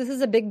just like, this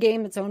is a big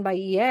game that's owned by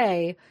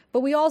EA.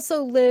 But we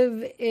also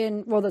live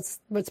in, well, that's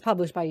what's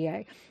published by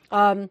EA.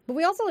 But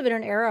we also live in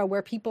an era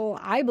where people,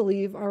 I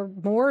believe, are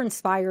more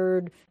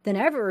inspired than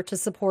ever to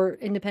support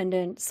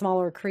independent,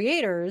 smaller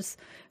creators.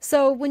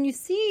 So when you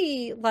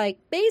see, like,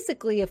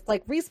 basically, if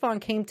like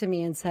Respawn came to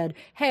me and said,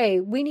 hey,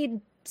 we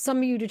need some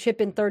of you to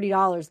chip in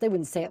 $30, they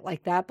wouldn't say it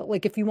like that, but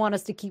like if you want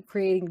us to keep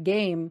creating the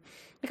game,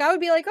 like I would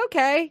be like,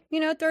 okay,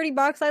 you know,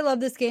 $30, I love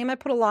this game, I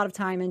put a lot of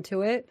time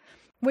into it,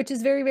 which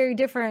is very, very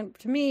different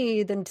to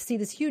me than to see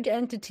this huge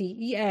entity,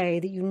 EA,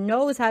 that you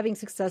know is having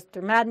success with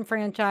their Madden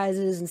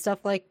franchises and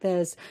stuff like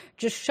this,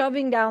 just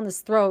shoving down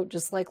this throat,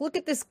 just like, look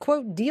at this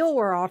quote deal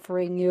we're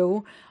offering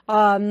you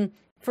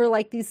for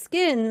like these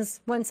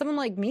skins, when someone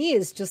like me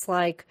is just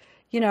like,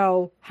 you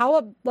know,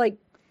 how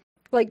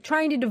like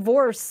trying to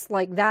divorce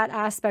like that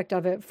aspect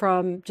of it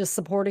from just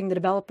supporting the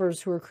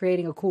developers who are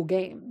creating a cool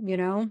game, you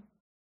know?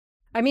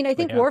 I mean, I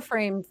think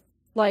Warframe,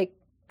 like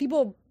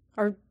people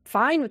are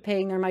fine with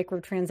paying their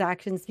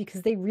microtransactions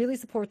because they really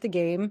support the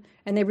game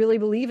and they really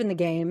believe in the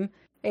game.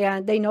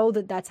 And they know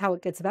that that's how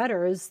it gets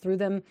better, is through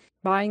them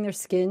buying their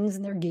skins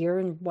and their gear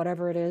and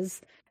whatever it is.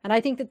 And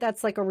I think that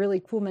that's like a really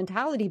cool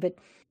mentality. But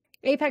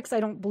Apex, I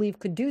don't believe,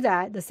 could do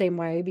that the same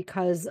way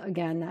because,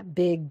 again, that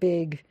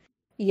big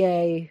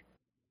EA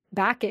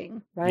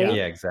backing, right?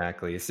 Yeah,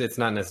 exactly. It's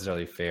not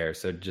necessarily fair.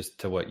 So just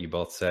to what you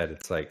both said,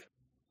 it's like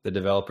the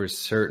developers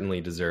certainly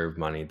deserve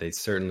money. They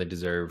certainly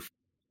deserve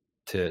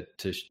to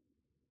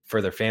for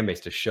their fan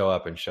base to show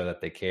up and show that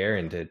they care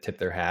and to tip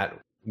their hat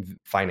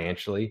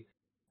financially.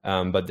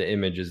 But the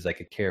image is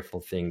like a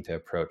careful thing to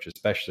approach,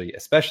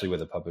 especially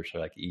with a publisher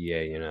like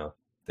EA. You know,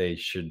 they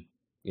should,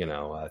 you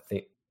know,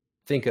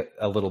 think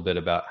a little bit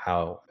about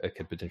how it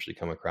could potentially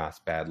come across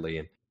badly,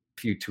 and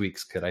a few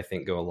tweaks could, I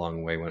think, go a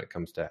long way when it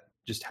comes to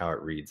just how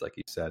it reads, like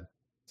you said.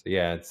 So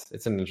yeah,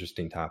 it's an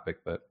interesting topic,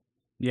 but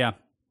yeah,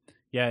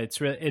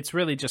 it's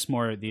really just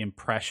more the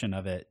impression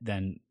of it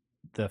than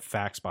the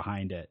facts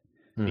behind it,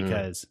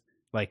 because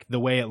like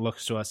the way it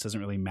looks to us doesn't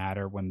really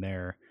matter when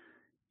they're,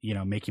 you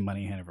know, making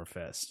money hand over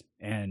fist,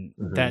 and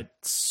that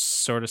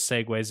sort of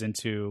segues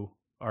into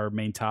our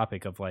main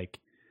topic of like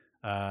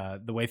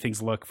the way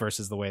things look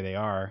versus the way they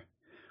are,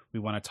 we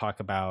want to talk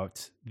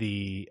about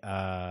the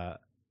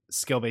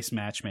skill-based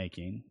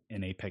matchmaking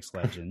in Apex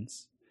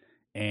Legends.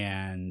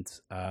 And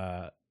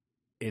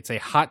it's a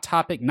hot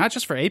topic, not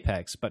just for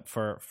Apex, but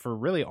for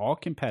really all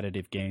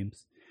competitive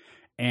games.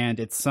 And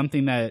it's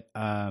something that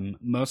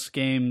most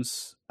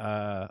games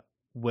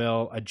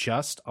will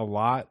adjust a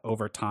lot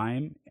over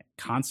time,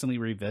 constantly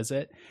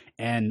revisit,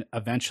 and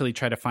eventually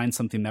try to find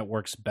something that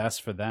works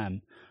best for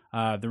them.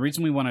 The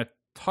reason we want to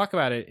talk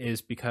about it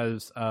is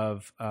because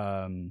of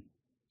some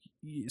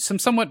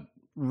somewhat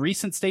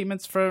recent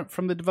statements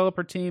from the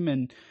developer team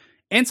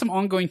and some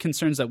ongoing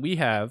concerns that we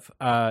have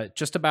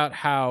just about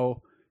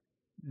how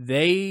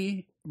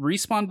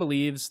Respawn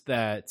believes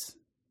that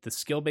the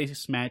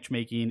skill-based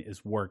matchmaking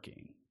is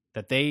working,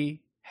 that they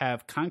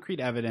have concrete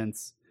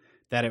evidence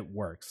that it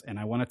works. And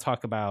I want to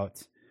talk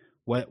about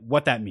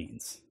what that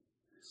means.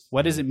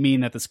 What does it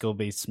mean that the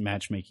skill-based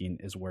matchmaking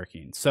is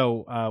working?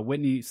 So,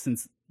 Whitney,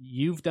 since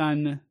you've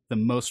done the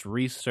most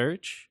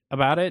research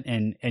about it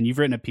and you've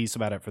written a piece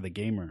about it for The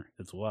Gamer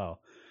as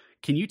well,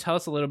 can you tell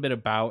us a little bit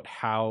about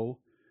how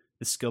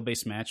the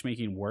skill-based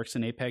matchmaking works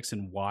in Apex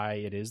and why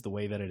it is the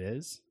way that it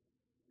is?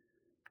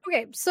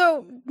 Okay,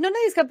 so none of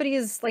these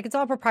companies, like, it's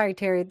all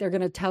proprietary. They're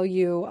going to tell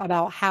you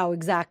about how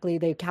exactly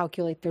they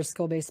calculate their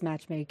skill-based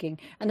matchmaking.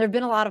 And there have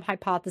been a lot of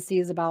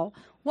hypotheses about,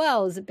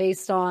 well, is it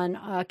based on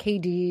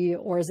KD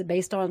or is it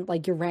based on,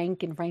 like, your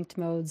rank in ranked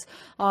modes?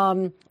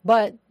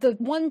 But the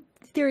one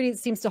theory that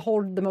seems to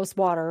hold the most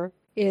water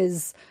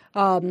is,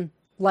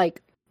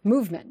 like,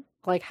 movement.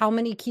 Like, how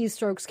many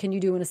keystrokes can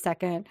you do in a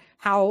second?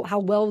 How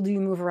well do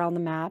you move around the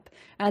map?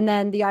 And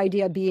then the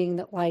idea being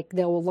that, like,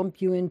 they will lump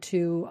you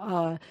into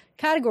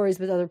categories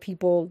with other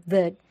people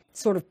that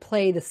sort of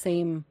play the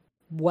same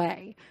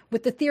way.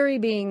 With the theory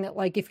being that,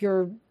 like, if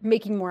you're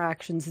making more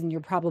actions, then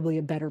you're probably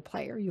a better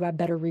player. You have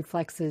better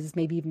reflexes,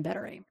 maybe even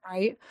better aim,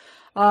 right?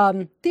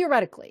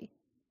 Theoretically.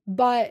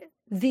 But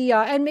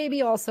and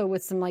maybe also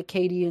with some, like,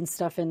 KD and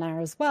stuff in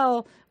there as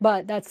well.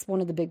 But that's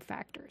one of the big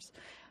factors.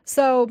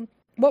 So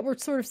what we're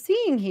sort of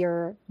seeing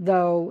here,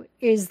 though,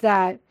 is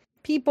that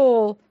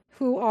people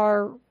who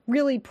are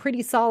really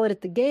pretty solid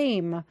at the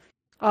game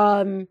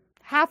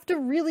have to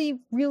really,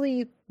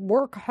 really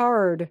work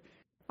hard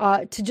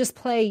to just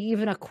play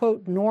even a,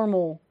 quote,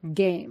 normal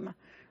game,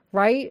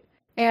 right?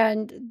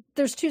 And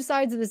there's two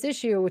sides of this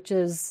issue, which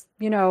is,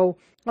 you know,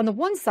 on the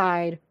one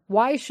side,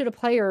 why should a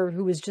player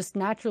who is just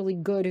naturally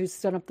good, who's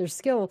done up their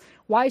skill,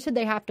 why should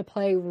they have to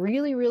play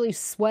really, really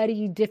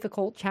sweaty,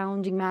 difficult,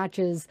 challenging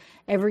matches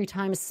every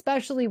time,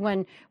 especially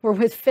when we're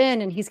with Finn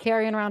and he's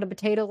carrying around a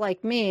potato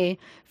like me.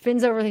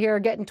 Finn's over here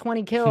getting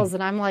 20 kills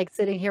and I'm like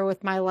sitting here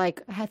with my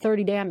like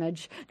 30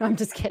 damage. No, I'm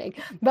just kidding.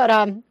 But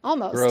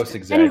almost. Gross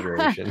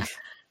exaggeration.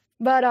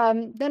 But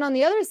then on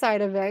the other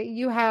side of it,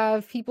 you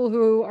have people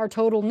who are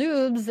total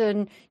noobs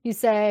and you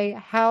say,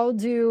 how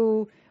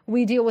do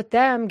we deal with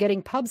them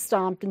getting pub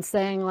stomped and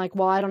saying like,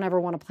 well, I don't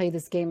ever want to play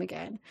this game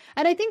again.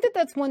 And I think that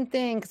that's one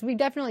thing, because we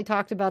definitely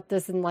talked about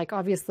this and like,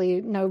 obviously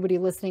nobody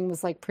listening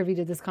was like privy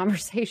to this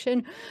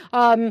conversation.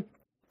 But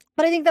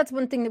I think that's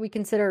one thing that we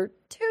consider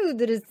too,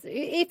 that is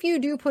if you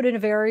do put in a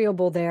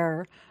variable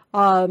there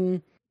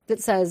that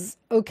says,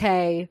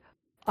 okay,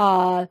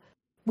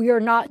 we are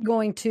not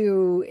going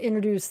to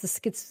introduce the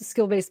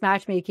skill-based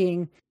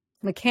matchmaking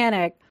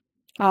mechanic,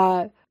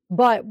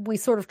 but we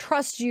sort of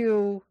trust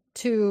you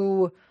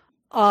to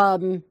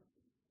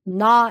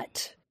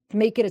not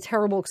make it a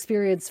terrible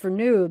experience for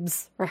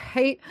noobs,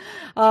 right?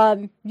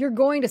 You're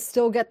going to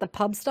still get the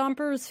pub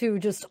stompers who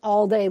just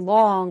all day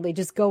long, they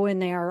just go in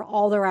there,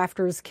 all they're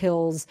after is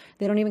kills.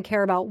 They don't even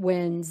care about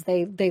wins.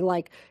 They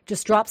like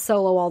just drop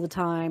solo all the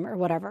time or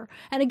whatever.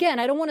 And again,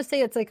 I don't want to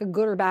say it's like a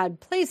good or bad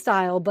play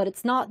style, but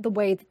it's not the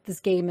way that this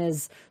game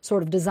is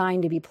sort of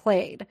designed to be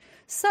played.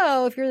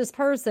 So if you're this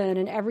person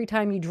and every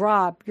time you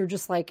drop, you're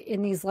just like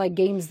in these like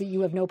games that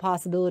you have no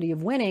possibility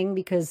of winning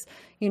because,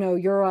 you know,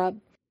 you're a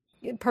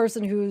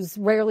person who's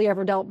rarely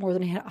ever dealt more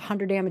than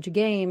 100 damage a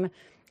game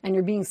and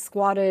you're being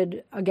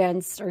squatted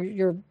against, or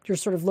you're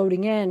sort of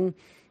loading in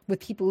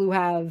with people who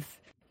have,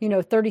 you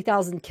know,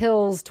 30,000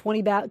 kills,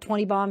 20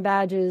 bomb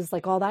badges,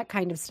 like all that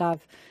kind of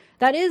stuff.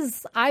 That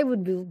is, I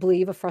would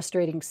believe, a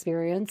frustrating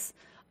experience.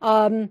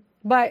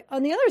 But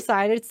on the other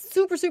side, it's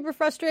super, super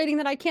frustrating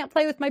that I can't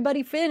play with my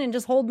buddy Finn and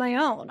just hold my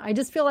own. I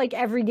just feel like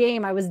every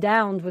game I was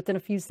downed within a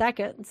few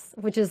seconds,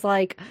 which is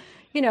like,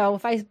 you know,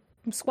 if I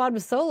squad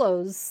with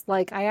solos,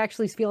 like I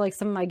actually feel like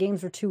some of my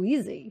games were too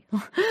easy.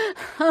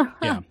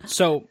 Yeah.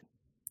 So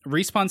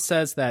Respawn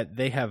says that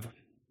they have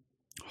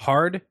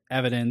hard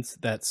evidence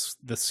that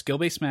the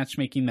skill-based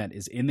matchmaking that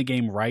is in the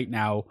game right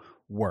now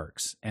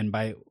works. And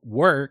by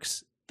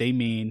works, they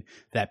mean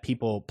that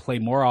people play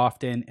more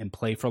often and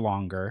play for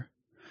longer.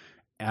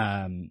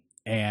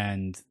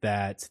 And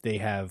that they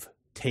have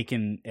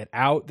taken it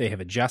out, they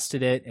have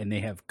adjusted it, and they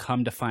have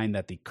come to find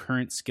that the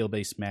current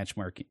skill-based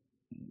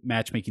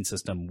matchmaking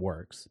system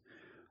works.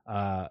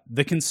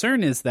 The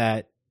concern is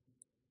that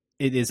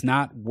it is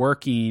not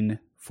working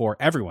for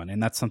everyone,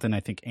 and that's something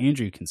I think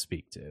Andrew can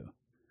speak to.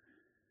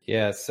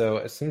 Yeah, so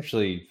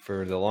essentially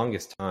for the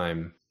longest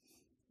time,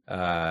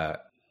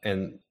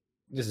 and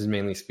this is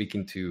mainly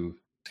speaking to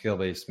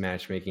skill-based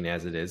matchmaking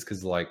as it is,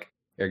 because like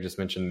Eric just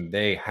mentioned,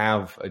 they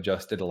have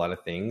adjusted a lot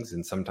of things,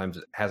 and sometimes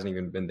it hasn't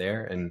even been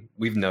there. And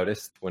we've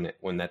noticed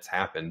when that's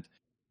happened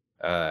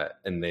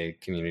in the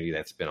community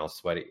that's been all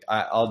sweaty.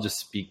 I'll just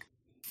speak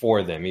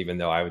for them, even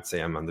though I would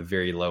say I'm on the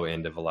very low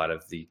end of a lot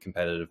of the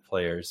competitive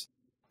players.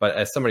 But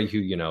as somebody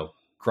who,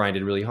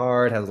 grinded really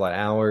hard, has a lot of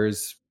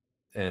hours,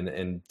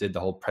 and did the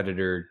whole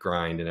predator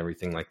grind and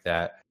everything like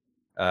that,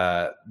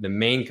 the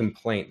main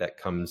complaint that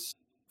comes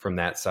from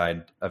that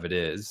side of it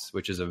is,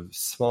 which is a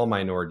small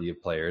minority of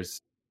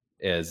players,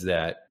 is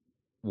that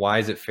why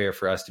is it fair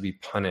for us to be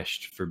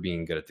punished for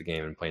being good at the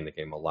game and playing the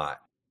game a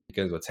lot?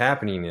 Because what's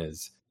happening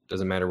is,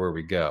 doesn't matter where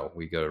we go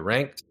to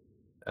ranked,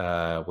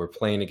 we're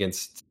playing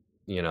against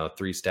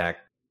 3-stack.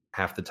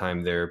 Half the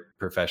time they're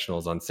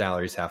professionals on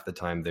salaries, half the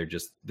time they're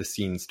just the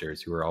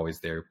scenesters who are always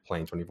there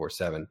playing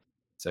 24/7.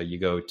 So you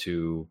go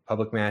to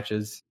public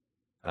matches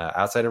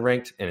outside of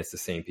ranked, and it's the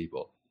same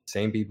people.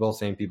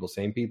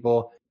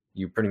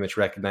 You pretty much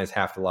recognize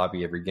half the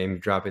lobby every game you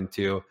drop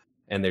into,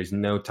 and there's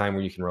no time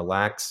where you can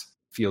relax,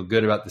 feel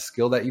good about the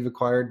skill that you've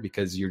acquired,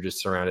 because you're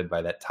just surrounded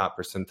by that top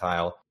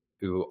percentile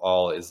who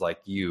all is like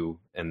you,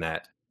 and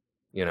that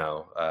you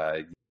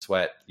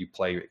sweat, you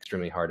play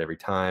extremely hard every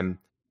time.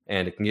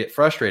 And it can get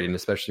frustrating,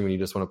 especially when you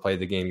just want to play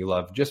the game you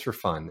love just for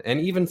fun.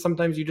 And even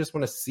sometimes you just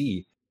want to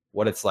see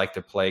what it's like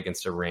to play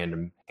against a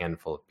random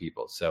handful of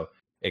people. So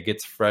it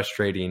gets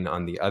frustrating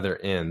on the other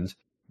end,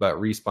 but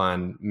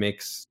Respawn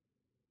makes,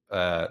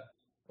 or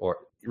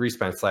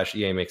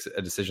Respawn/EA makes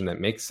a decision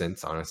that makes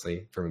sense,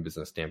 honestly, from a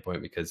business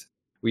standpoint, because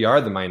we are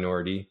the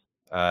minority,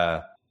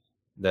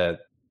 the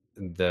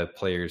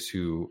players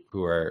who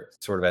are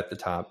sort of at the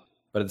top,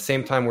 but at the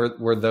same time,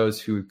 we're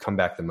those who come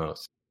back the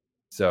most.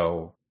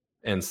 So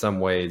in some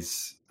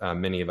ways,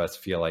 many of us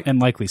feel like, and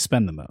likely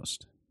spend the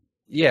most.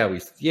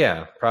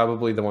 Yeah,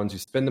 probably the ones who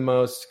spend the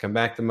most, come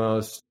back the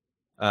most,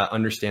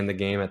 understand the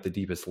game at the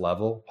deepest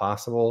level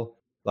possible,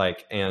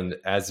 and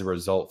as a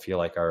result, feel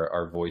like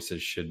our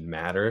voices should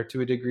matter to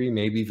a degree,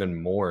 maybe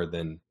even more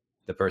than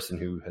the person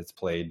who has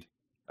played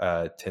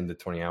 10 to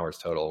 20 hours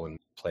total and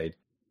played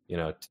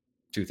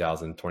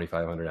 2,000,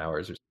 2,500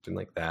 hours or something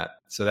like that.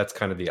 So that's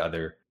kind of the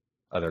other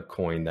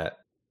coin that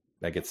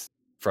gets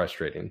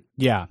frustrating.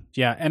 Yeah.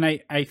 And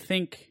I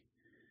think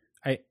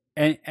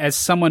and as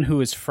someone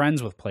who is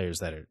friends with players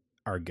that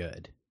are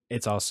good,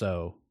 it's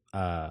also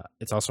a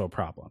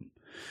problem.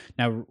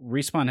 Now,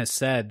 Respawn has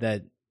said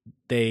that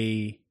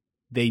they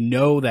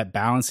know that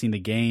balancing the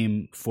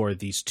game for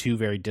these two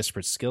very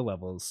disparate skill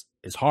levels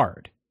is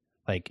hard.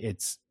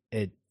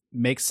 It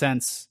makes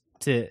sense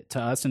to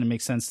us, and it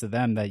makes sense to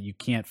them that you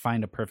can't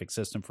find a perfect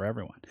system for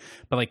everyone.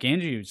 But like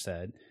Andrew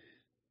said,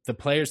 the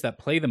players that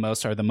play the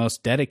most are the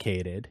most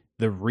dedicated.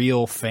 The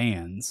real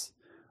fans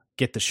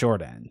get the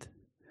short end.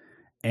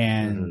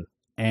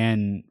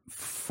 And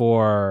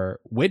for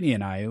Whitney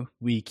and I,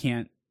 we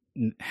can't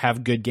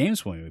have good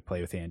games when we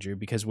play with Andrew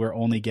because we're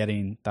only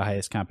getting the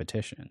highest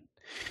competition.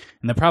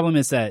 And the problem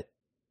is that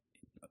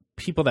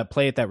people that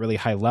play at that really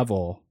high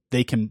level,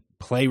 they can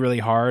play really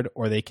hard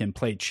or they can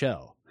play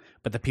chill.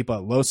 But the people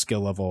at low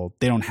skill level,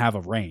 they don't have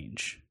a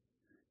range.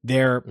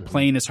 They're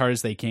playing as hard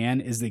as they can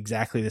is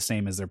exactly the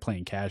same as they're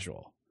playing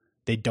casual.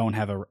 They don't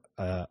have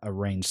a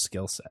range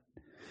skill set.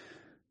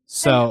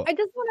 So I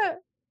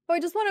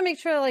just want to make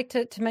sure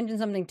to mention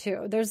something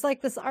too. There's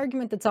this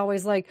argument that's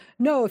always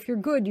no, if you're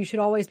good, you should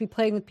always be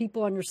playing with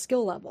people on your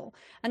skill level.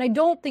 And I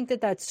don't think that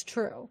that's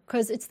true,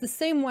 because it's the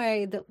same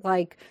way that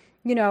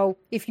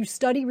if you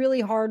study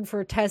really hard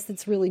for a test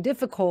that's really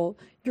difficult,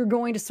 you're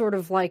going to sort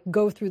of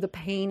go through the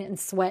pain and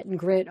sweat and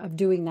grit of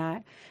doing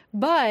that.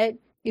 But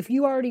if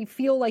you already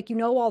feel like you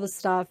know all the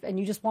stuff and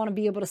you just want to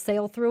be able to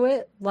sail through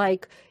it,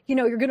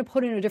 you're going to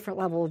put in a different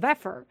level of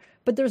effort.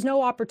 But there's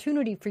no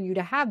opportunity for you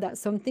to have that.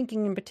 So I'm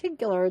thinking in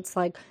particular, it's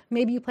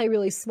maybe you play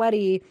really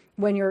sweaty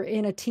when you're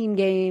in a team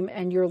game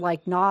and you're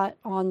not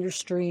on your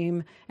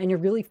stream and you're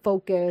really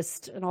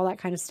focused and all that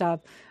kind of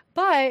stuff.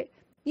 But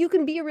you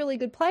can be a really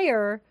good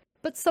player,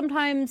 but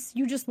sometimes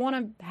you just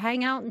want to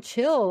hang out and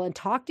chill and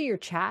talk to your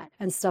chat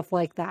and stuff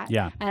like that.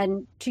 Yeah.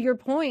 And to your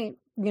point,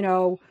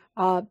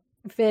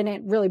 Finn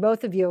and really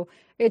both of you,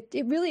 it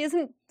really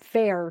isn't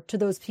fair to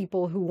those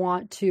people who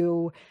want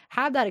to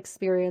have that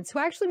experience, who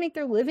actually make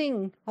their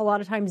living a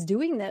lot of times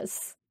doing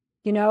this,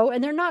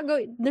 and they're not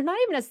even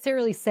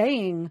necessarily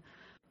saying,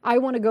 I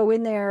want to go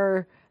in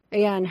there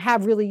and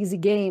have really easy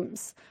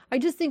games. I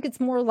just think it's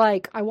more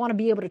I want to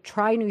be able to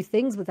try new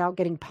things without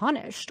getting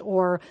punished.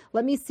 Or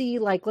let me see,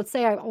 let's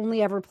say I've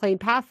only ever played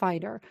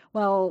Pathfinder.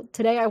 Well,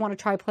 today I want to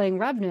try playing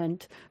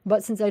Revenant,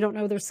 but since I don't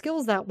know their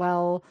skills that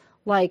well,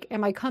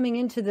 am I coming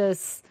into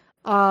this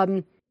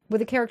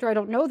with a character I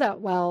don't know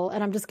that well,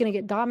 and I'm just going to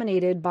get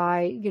dominated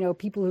by,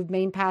 people who've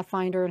main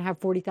Pathfinder and have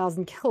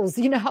 40,000 kills,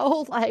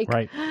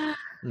 Right.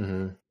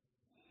 Mm-hmm.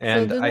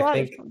 And so I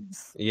think,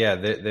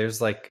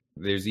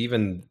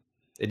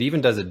 it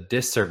even does a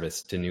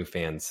disservice to new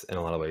fans in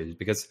a lot of ways,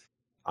 because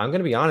I'm going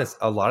to be honest,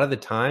 a lot of the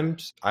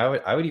times,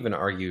 I would even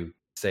argue,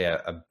 say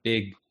a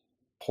big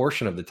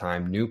portion of the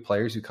time, new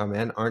players who come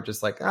in aren't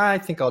just like, I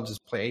think I'll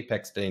just play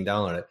Apex today and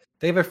download it.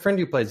 They have a friend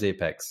who plays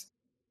Apex,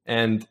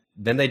 and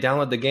then they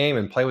download the game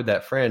and play with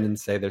that friend and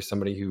say there's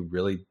somebody who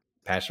really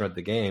passionate about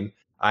the game.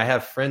 I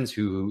have friends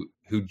who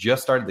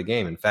just started the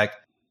game. In fact,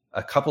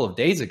 a couple of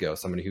days ago,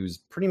 somebody who's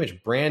pretty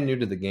much brand new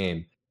to the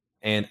game,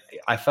 and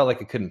I felt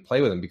like I couldn't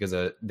play with them because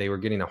they were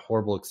getting a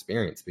horrible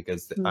experience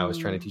because I was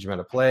trying to teach them how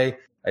to play.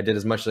 I did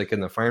as much as I could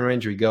in the firing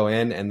range. We go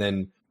in, and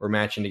then we're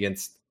matching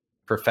against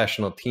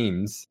professional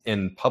teams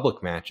in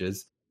public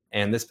matches.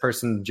 And this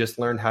person just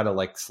learned how to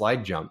like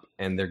slide jump,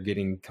 and they're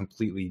getting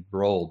completely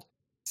rolled.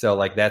 So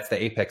like that's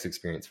the Apex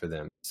experience for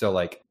them. So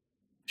like,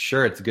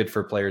 sure, it's good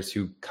for players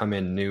who come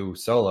in new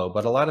solo,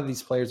 but a lot of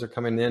these players are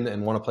coming in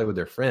and want to play with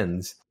their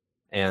friends.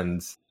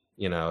 And,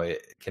 you know,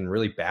 it can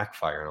really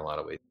backfire in a lot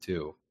of ways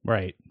too.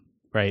 Right.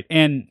 Right.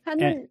 And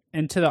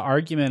to the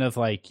argument of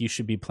like, you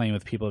should be playing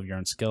with people of your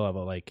own skill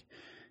level, like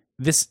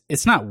this,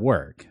 it's not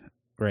work,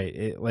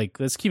 right? Like,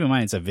 let's keep in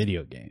mind, it's a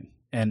video game.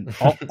 And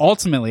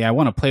ultimately, I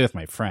want to play with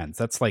my friends.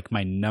 That's like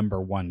my number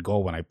one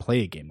goal when I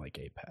play a game like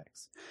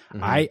Apex.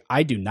 Mm-hmm.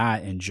 I do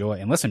not enjoy,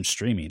 unless I'm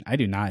streaming, I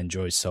do not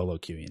enjoy solo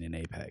queuing in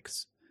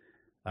Apex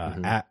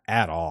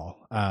at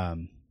all.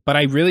 But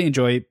I really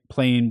enjoy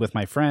playing with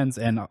my friends,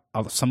 and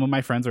some of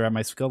my friends are at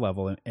my skill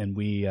level, and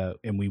we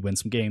win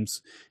some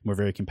games, and we're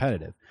very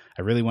competitive.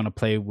 I really want to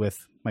play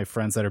with my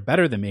friends that are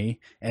better than me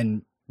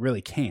and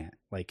really can't.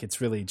 Like,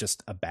 it's really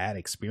just a bad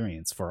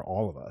experience for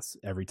all of us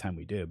every time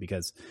we do,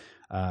 because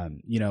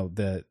you know,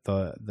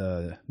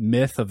 the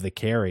myth of the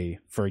carry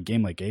for a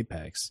game like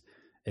Apex,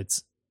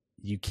 it's,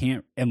 you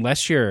can't,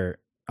 unless you're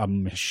a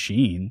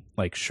machine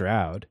like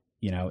Shroud,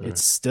 you know,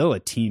 it's still a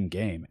team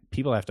game.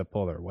 People have to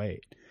pull their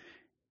weight.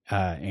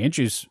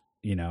 Andrew's,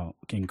 you know,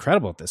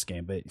 incredible at this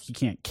game, but he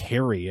can't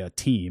carry a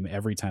team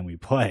every time we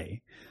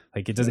play.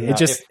 Like, it doesn't,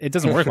 it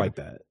doesn't work like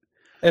that.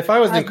 If I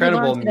was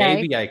incredible,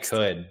 maybe I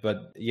could,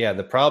 but yeah,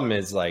 the problem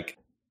is like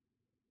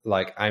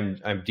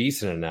I'm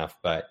decent enough,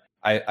 but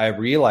I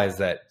realize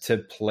that to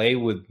play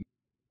with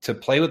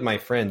my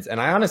friends,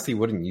 and I honestly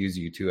wouldn't use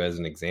you two as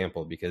an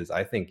example because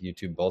I think you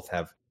two both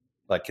have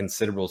like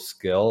considerable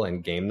skill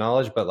and game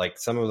knowledge, but like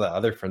some of the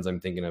other friends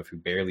I'm thinking of who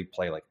barely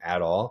play like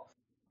at all,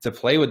 to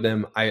play with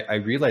them, I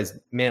realized,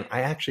 man,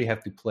 I actually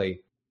have to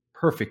play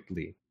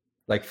perfectly.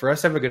 Like, for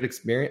us to have a good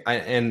experience,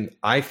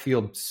 I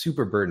feel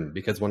super burdened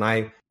because when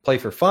I play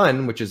for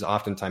fun, which is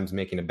oftentimes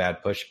making a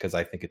bad push because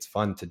I think it's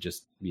fun to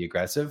just be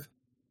aggressive,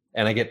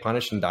 and I get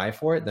punished and die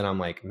for it, then I'm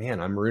like, man,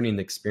 I'm ruining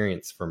the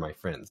experience for my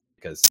friends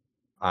because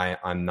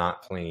I'm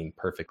not playing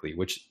perfectly,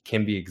 which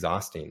can be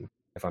exhausting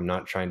if I'm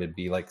not trying to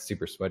be like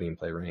super sweaty and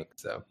play ranked.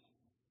 So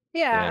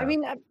yeah, I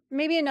mean,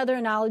 maybe another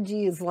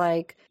analogy is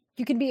like,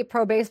 you can be a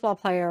pro baseball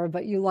player,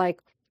 but you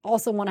like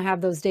also want to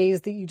have those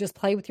days that you just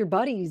play with your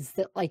buddies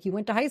that like you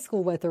went to high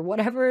school with or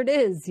whatever it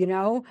is, you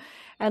know,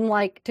 and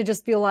like to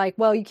just feel like,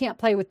 well, you can't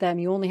play with them.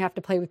 You only have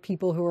to play with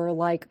people who are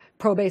like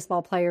pro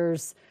baseball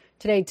players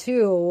today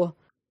too.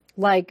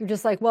 Like, you're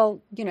just like,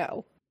 well, you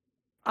know,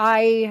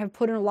 I have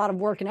put in a lot of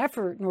work and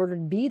effort in order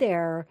to be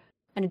there.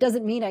 And it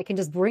doesn't mean I can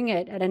just bring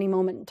it at any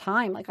moment in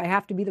time. Like, I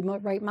have to be the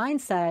right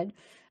mindset.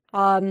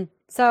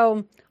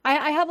 So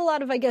I have a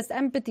lot of, I guess,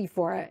 empathy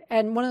for it.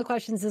 And one of the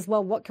questions is,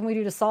 well, what can we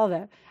do to solve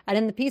it? And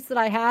in the piece that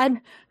I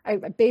had, I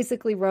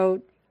basically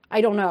wrote,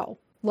 I don't know.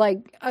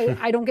 Like,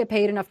 I don't get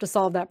paid enough to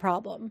solve that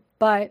problem.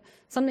 But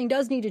something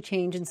does need to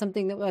change. And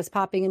something that was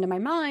popping into my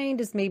mind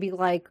is maybe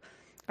like,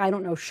 I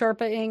don't know,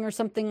 Sherpaing or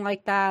something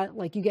like that.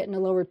 Like, you get in a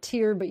lower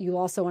tier, but you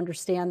also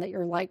understand that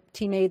your like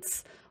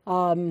teammates,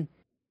 you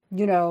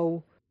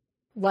know,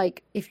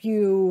 like if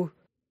you,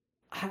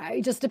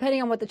 just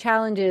depending on what the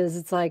challenge is,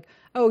 it's like,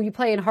 oh, you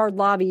play in hard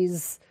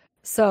lobbies,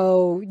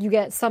 so you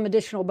get some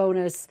additional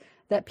bonus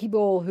that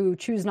people who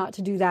choose not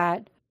to do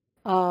that,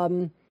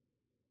 or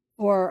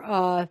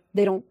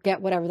they don't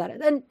get whatever that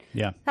is. And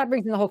that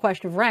brings in the whole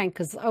question of rank,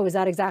 because, oh, is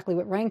that exactly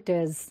what ranked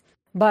is?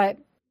 But,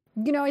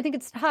 you know, I think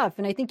it's tough.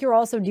 And I think you're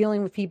also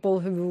dealing with people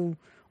who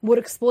would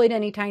exploit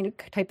any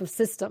type of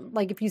system.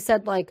 Like, if you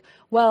said, like,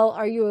 well,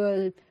 are you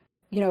a,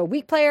 you know,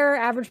 weak player,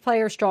 average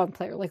player, strong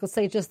player? Like, let's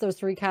say just those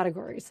three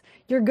categories.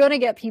 You're going to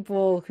get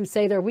people who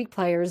say they're weak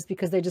players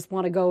because they just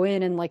want to go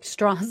in and like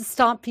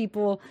stomp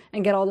people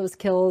and get all those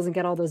kills and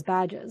get all those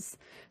badges.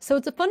 So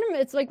it's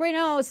it's like right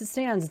now as it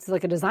stands, it's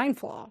like a design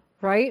flaw,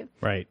 right?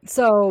 Right.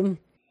 So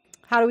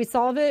how do we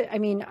solve it? I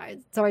mean,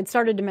 I'd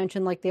started to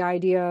mention like the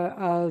idea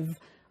of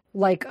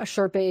like a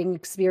Sherpaing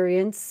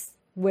experience,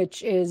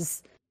 which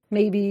is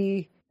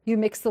maybe you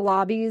mix the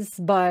lobbies,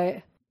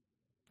 but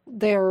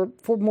they're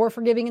more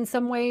forgiving in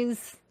some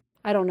ways.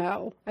 I don't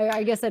know.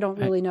 I guess I don't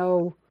really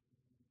know.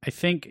 I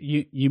think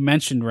you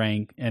mentioned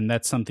rank, and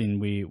that's something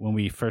when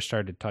we first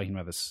started talking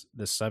about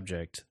this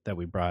subject that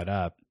we brought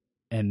up,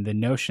 and the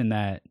notion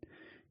that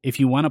if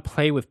you want to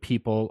play with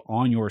people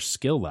on your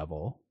skill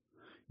level,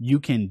 you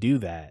can do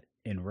that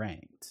in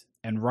ranked.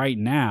 And right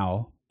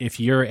now, if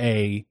you're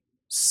a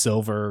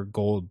silver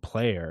gold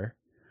player,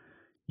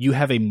 you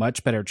have a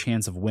much better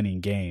chance of winning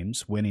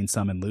games, winning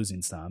some and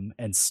losing some,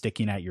 and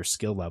sticking at your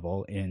skill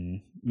level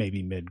in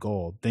maybe mid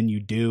gold than you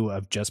do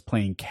of just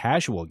playing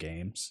casual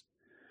games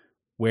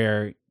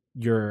where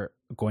you're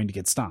going to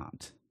get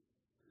stomped.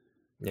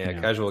 Yeah, you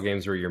know? Casual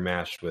games where you're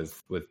matched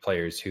with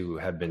players who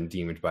have been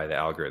deemed by the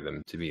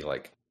algorithm to be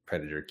like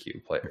predator queue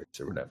players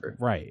or whatever.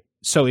 Right.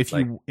 So if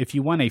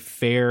you want a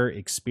fair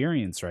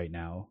experience right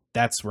now,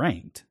 that's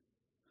ranked.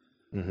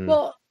 Mm-hmm.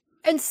 Well,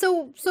 and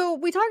so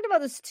we talked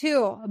about this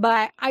too,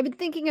 but I've been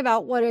thinking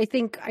about what I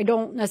think I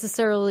don't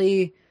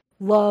necessarily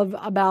love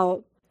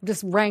about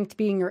just ranked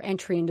being your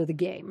entry into the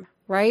game,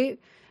 right?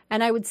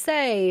 And I would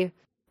say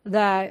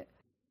that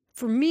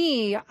for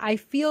me, I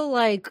feel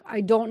like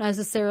I don't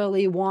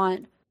necessarily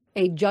want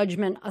a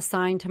judgment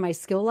assigned to my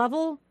skill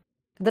level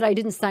that I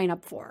didn't sign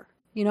up for.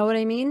 You know what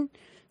I mean?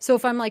 So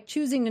if I'm like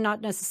choosing to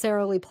not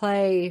necessarily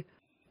play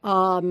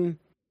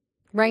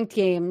ranked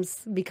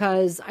games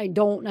because I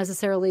don't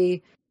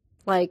necessarily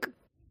like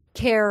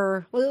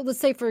care. Well, let's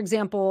say, for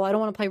example, I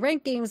don't want to play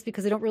ranked games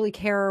because I don't really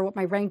care what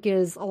my rank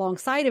is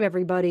alongside of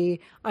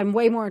everybody. I'm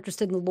way more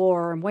interested in the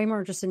lore. I'm way more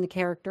interested in the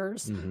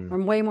characters. Mm-hmm.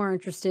 I'm way more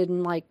interested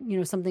in like, you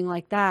know, something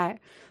like that.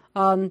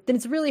 Then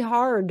it's really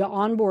hard to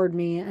onboard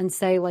me and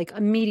say like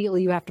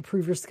immediately you have to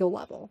prove your skill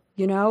level,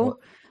 you know? Well,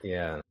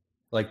 yeah.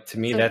 Like to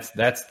me, that's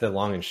the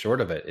long and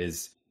short of it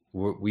is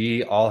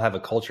we all have a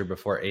culture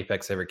before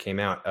Apex ever came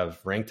out of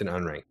ranked and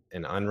unranked.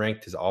 And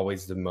unranked is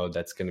always the mode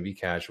that's going to be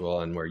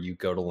casual and where you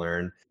go to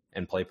learn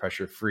and play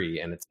pressure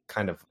free. And it's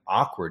kind of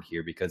awkward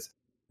here because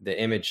the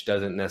image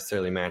doesn't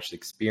necessarily match the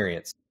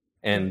experience.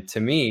 And to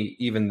me,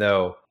 even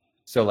though,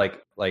 so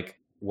like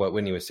what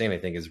Whitney was saying, I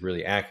think is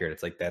really accurate.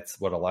 It's like,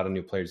 that's what a lot of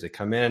new players, they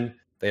come in,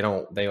 they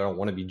don't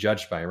want to be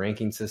judged by a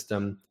ranking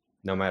system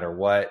no matter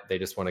what. They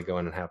just want to go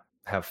in and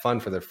have fun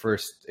for their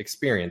first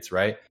experience.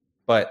 Right.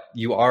 But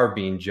you are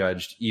being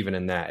judged even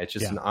in that. It's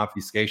just an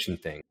obfuscation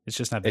thing. It's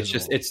just not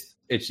visible.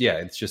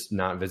 It's just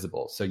not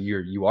visible. So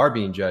you are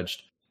being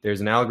judged. There's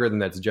an algorithm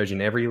that's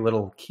judging every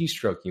little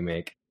keystroke you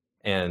make,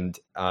 and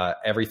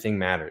everything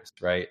matters,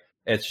 right?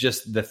 It's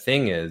just the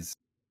thing is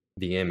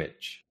the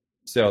image.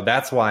 So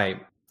that's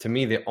why, to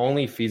me, the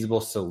only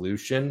feasible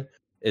solution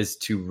is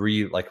to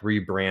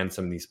rebrand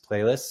some of these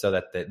playlists so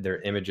that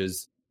their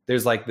images.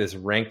 There's like this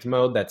ranked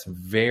mode that's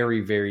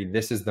very, very.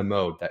 This is the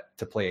mode that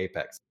to play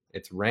Apex.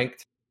 It's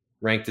ranked.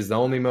 Ranked is the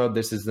only mode.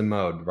 This is the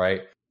mode,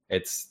 right?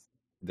 This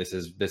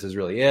is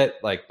really it.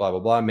 Like blah blah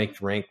blah.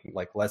 Make rank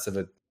like less of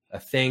a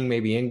thing,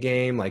 maybe in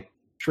game, like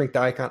shrink the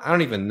icon. I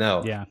don't even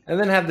know. Yeah. And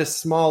then have this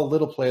small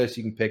little playlist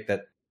you can pick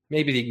that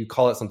maybe you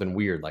call it something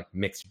weird, like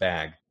mixed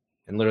bag,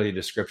 and literally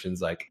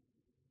descriptions like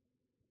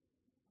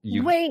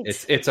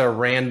it's a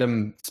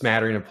random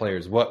smattering of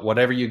players.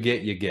 Whatever you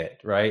get,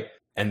 right?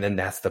 And then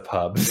that's the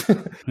pubs.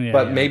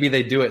 Maybe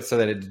they do it so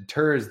that it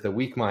deters the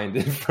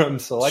weak-minded from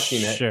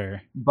selecting it.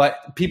 Sure.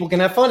 But people can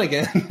have fun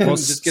again and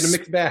just get a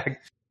mixed bag.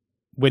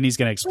 Whitney's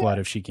going to explode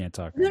if she can't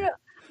talk. No.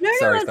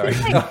 Sorry.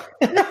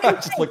 I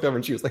just looked over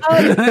and she was like...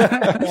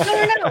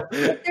 No.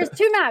 There's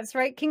two maps,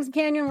 right? Kings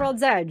Canyon,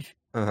 World's Edge.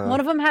 Uh-huh. One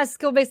of them has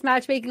skill-based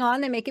matchmaking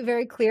on. They make it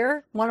very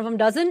clear. One of them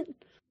doesn't,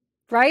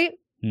 right?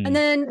 And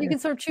then you can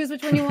sort of choose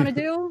which one you want to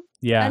do.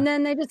 Yeah. And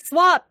then they just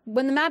swap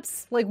when the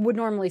maps like would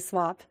normally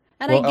swap.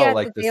 And I get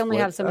that they only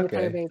have so many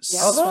player base.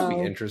 Yeah, that would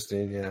be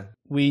interesting, yeah.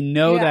 We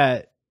know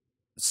that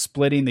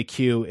splitting the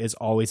queue is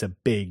always a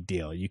big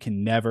deal. You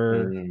can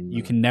never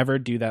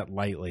do that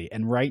lightly.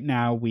 And right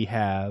now we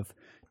have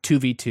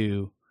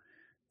 2v2,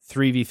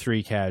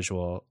 3v3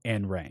 casual,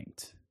 and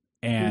ranked.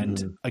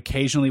 And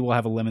occasionally we'll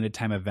have a limited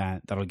time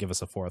event that'll give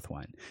us a fourth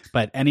one.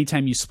 But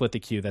anytime you split the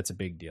queue, that's a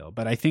big deal.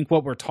 But I think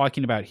what we're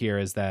talking about here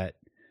is that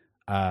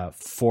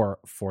for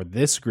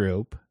this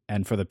group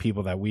and for the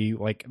people that we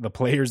like, the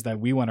players that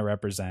we want to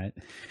represent,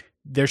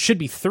 there should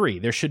be three.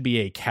 There should be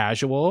a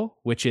casual,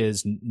 which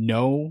is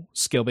no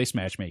skill-based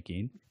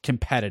matchmaking,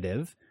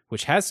 competitive,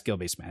 which has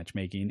skill-based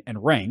matchmaking,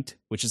 and ranked,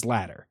 which is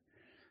ladder.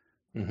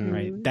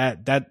 Right.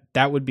 That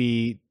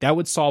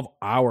would solve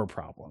our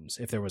problems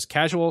if there was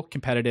casual,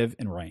 competitive,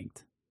 and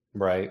ranked.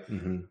 Right.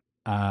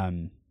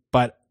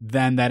 But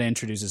then that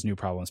introduces new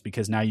problems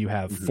because now you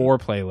have 4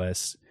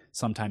 playlists,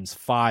 sometimes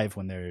 5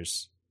 when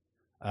there's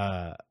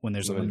a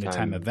limited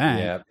time event.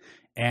 Yeah.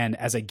 And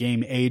as a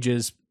game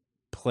ages,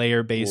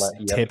 player base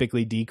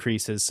typically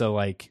decreases. So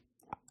like,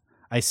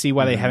 I see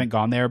why they haven't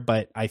gone there,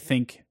 but I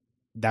think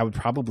that would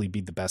probably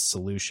be the best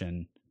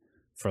solution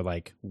for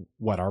like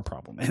what our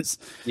problem is.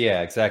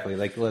 Yeah, exactly.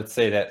 Like, let's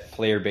say that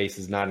player base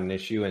is not an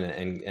issue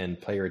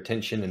and player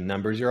attention and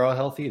numbers are all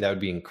healthy. That would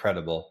be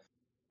incredible.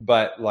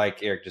 But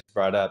like Eric just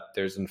brought up,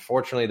 there's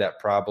unfortunately that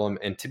problem.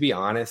 And to be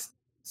honest,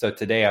 so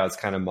today I was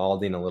kind of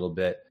malding a little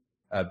bit,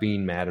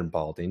 being mad and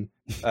balding,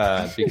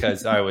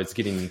 because I was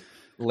getting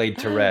laid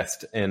to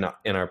rest in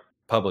our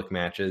public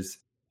matches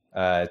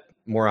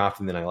more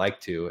often than I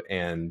like to.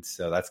 And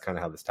so that's kind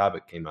of how this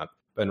topic came up.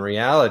 But in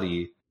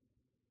reality,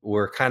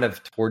 we're kind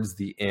of towards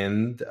the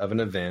end of an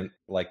event.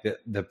 Like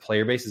the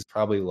player base is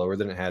probably lower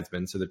than it has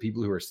been. So the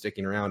people who are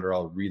sticking around are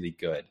all really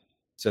good.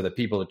 So the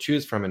people to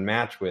choose from and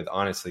match with,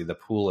 honestly, the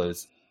pool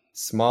is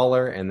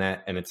smaller, and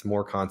it's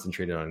more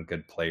concentrated on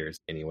good players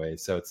anyway.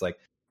 So it's like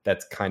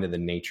that's kind of the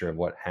nature of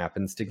what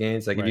happens to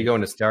games. Like if you go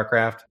into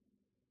StarCraft,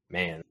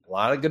 man, a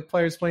lot of good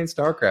players playing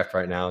StarCraft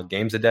right now.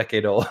 Game's a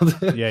decade old.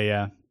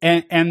 Yeah.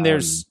 And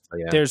there's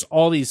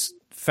all these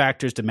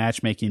factors to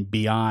matchmaking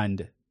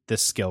beyond the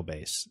skill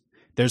base.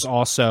 There's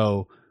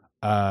also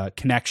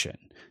connection.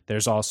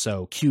 There's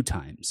also queue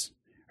times,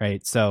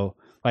 right? So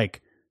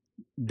like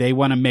they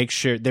want to make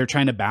sure they're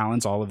trying to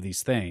balance all of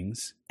these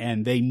things,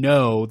 and they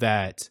know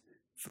that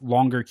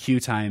longer queue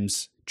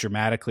times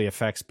dramatically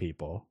affects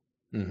people.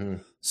 Mm-hmm.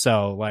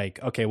 So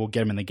like, okay, we'll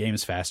get them in the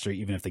games faster,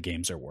 even if the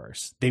games are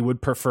worse. They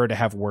would prefer to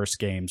have worse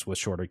games with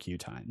shorter queue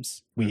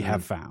times. We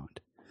have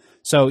found.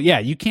 So yeah,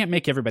 you can't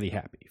make everybody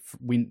happy.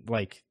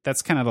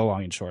 That's kind of the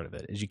long and short of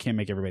it, is you can't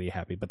make everybody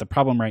happy. But the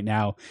problem right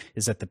now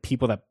is that the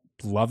people that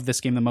love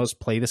this game the most,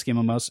 play this game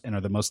the most, and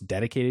are the most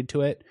dedicated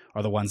to it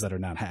are the ones that are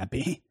not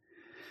happy.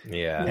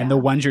 Yeah. And the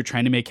ones you're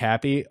trying to make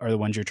happy are the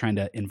ones you're trying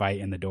to invite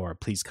in the door.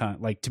 Please come,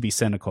 like, to be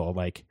cynical,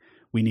 like,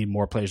 we need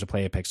more players to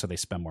play Apex so they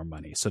spend more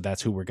money. So that's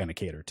who we're going to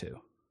cater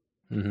to.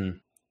 Mm-hmm.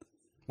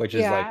 Which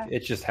is like,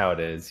 it's just how it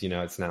is.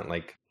 It's not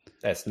like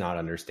that's not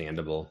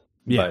understandable.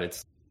 Yeah.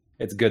 But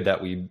it's good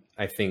that we,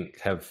 I think,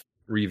 have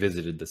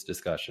revisited this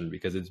discussion,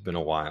 because it's been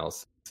a while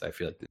since I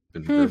feel like it's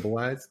been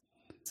verbalized.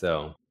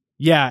 So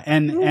yeah,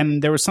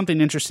 and there was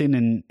something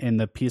interesting in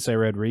the piece I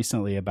read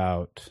recently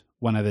about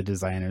one of the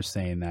designers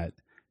saying that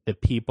the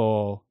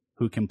people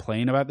who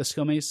complain about the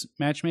skill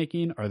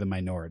matchmaking are the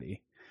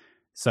minority.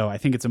 So I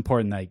think it's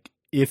important, like,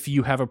 if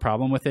you have a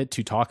problem with it,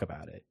 to talk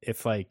about it.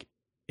 If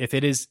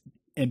it is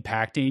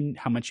impacting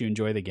how much you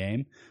enjoy the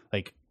game,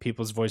 like,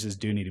 people's voices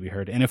do need to be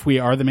heard. And if we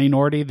are the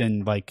minority,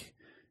 then like,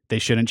 they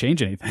shouldn't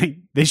change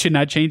anything. They should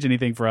not change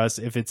anything for us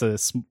if it's a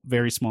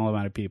very small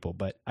amount of people.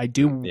 But I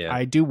do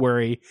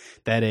worry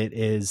that it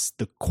is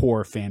the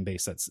core fan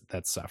base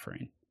that's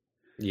suffering.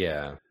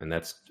 Yeah, and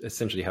that's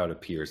essentially how it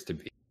appears to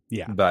be.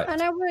 Yeah,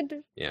 and I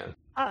would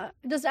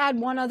just add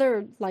one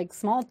other like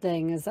small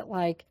thing, is that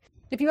like,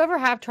 if you ever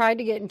have tried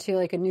to get into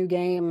like a new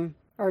game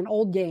or an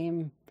old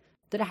game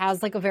that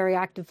has like a very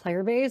active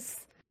player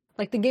base,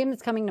 like the game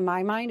that's coming to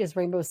my mind is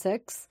Rainbow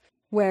Six,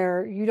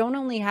 where you don't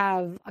only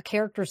have a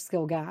character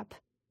skill gap,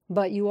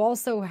 but you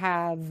also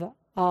have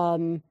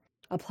a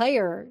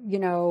player,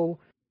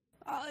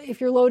 if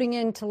you're loading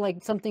into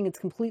like something that's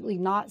completely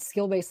not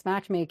skill-based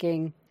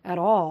matchmaking at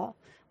all,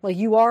 like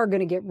you are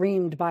going to get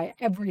reamed by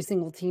every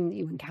single team that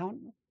you encounter,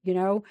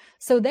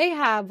 So they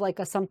have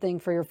like something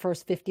for your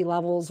first 50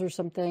 levels or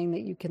something that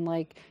you can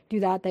like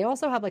do that. They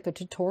also have like a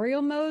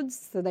tutorial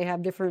modes. So they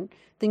have different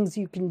things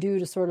you can do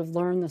to sort of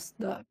learn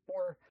the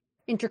more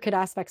intricate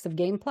aspects of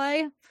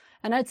gameplay.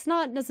 And it's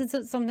not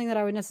necessarily something that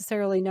I would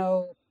necessarily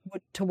know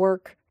to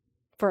work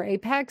for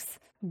Apex,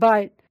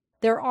 but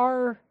there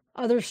are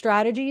other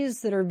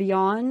strategies that are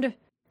beyond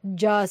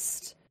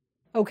just,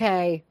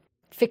 okay,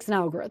 fix an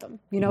algorithm.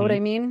 You know what I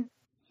mean?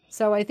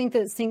 So I think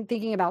that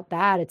thinking about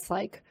that, it's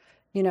like,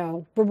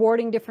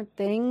 rewarding different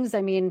things. I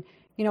mean,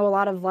 a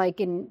lot of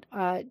like in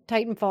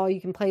Titanfall,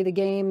 you can play the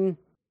game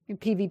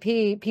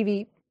PvP,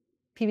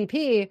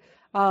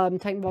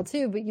 Titanfall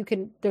 2, but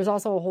there's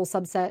also a whole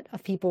subset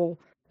of people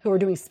who are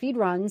doing speed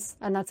runs,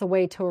 and that's a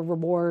way to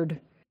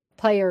reward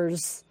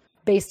players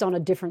based on a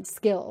different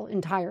skill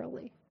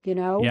entirely,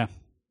 Yeah.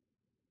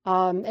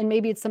 And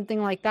maybe it's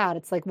something like that.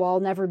 It's like, well, I'll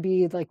never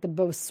be like the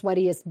most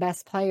sweatiest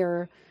best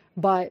player,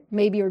 but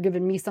maybe you're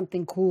giving me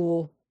something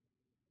cool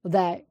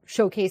that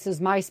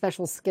showcases my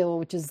special skill,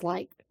 which is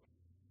like,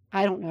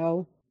 I don't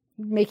know,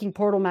 making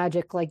portal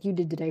magic like you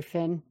did today,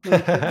 Finn.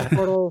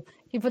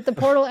 He put the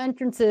portal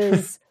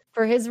entrances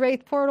for his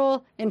Wraith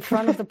portal in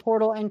front of the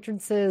portal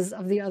entrances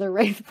of the other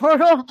Wraith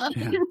portal.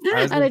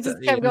 Yeah. And it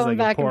just kept going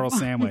back. A portal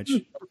sandwich.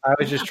 I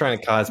was just trying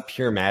to cause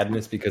pure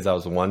madness because I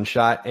was one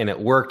shot, and it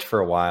worked for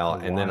a while,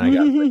 and then I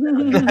got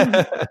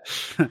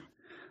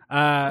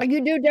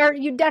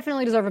you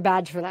definitely deserve a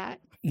badge for that.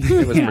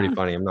 It was pretty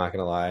funny, I'm not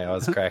gonna lie. I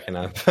was cracking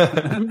up.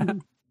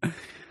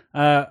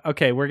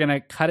 Okay, we're gonna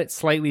cut it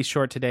slightly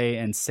short today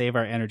and save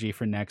our energy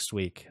for next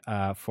week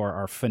for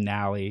our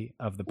finale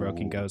of the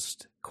Broken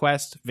Ghost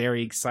quest.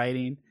 Very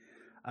exciting.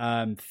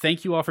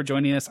 Thank you all for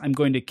joining us. I'm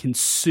going to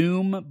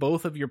consume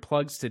both of your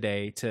plugs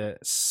today to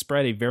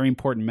spread a very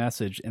important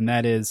message, and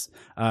that is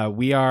I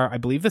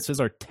believe this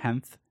is our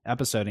 10th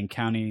episode and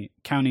counting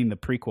the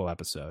prequel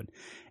episode.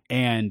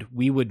 And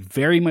we would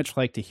very much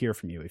like to hear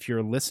from you. If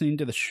you're listening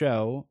to the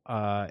show,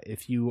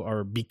 if you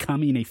are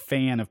becoming a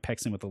fan of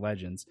Pexing with the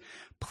Legends,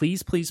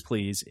 please, please,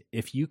 please,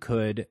 if you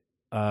could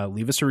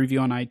leave us a review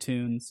on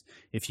iTunes.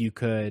 If you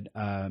could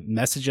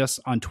message us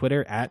on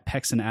Twitter at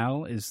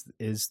PexandL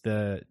is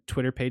the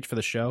Twitter page for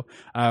the show.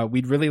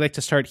 We'd really like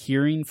to start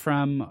hearing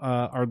from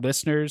our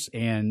listeners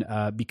and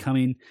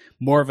becoming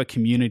more of a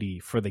community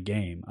for the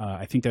game.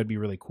 I think that would be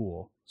really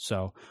cool.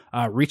 So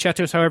reach out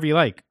to us however you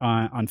like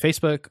on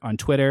Facebook, on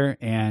Twitter,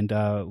 and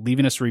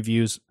leaving us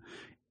reviews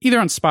either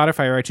on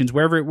Spotify or iTunes,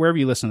 wherever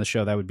you listen to the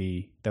show. That would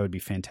be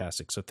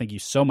fantastic. So thank you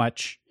so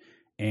much.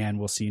 And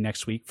we'll see you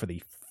next week for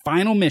the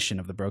final mission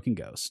of the Broken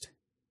Ghost.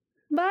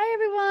 Bye,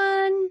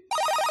 everyone.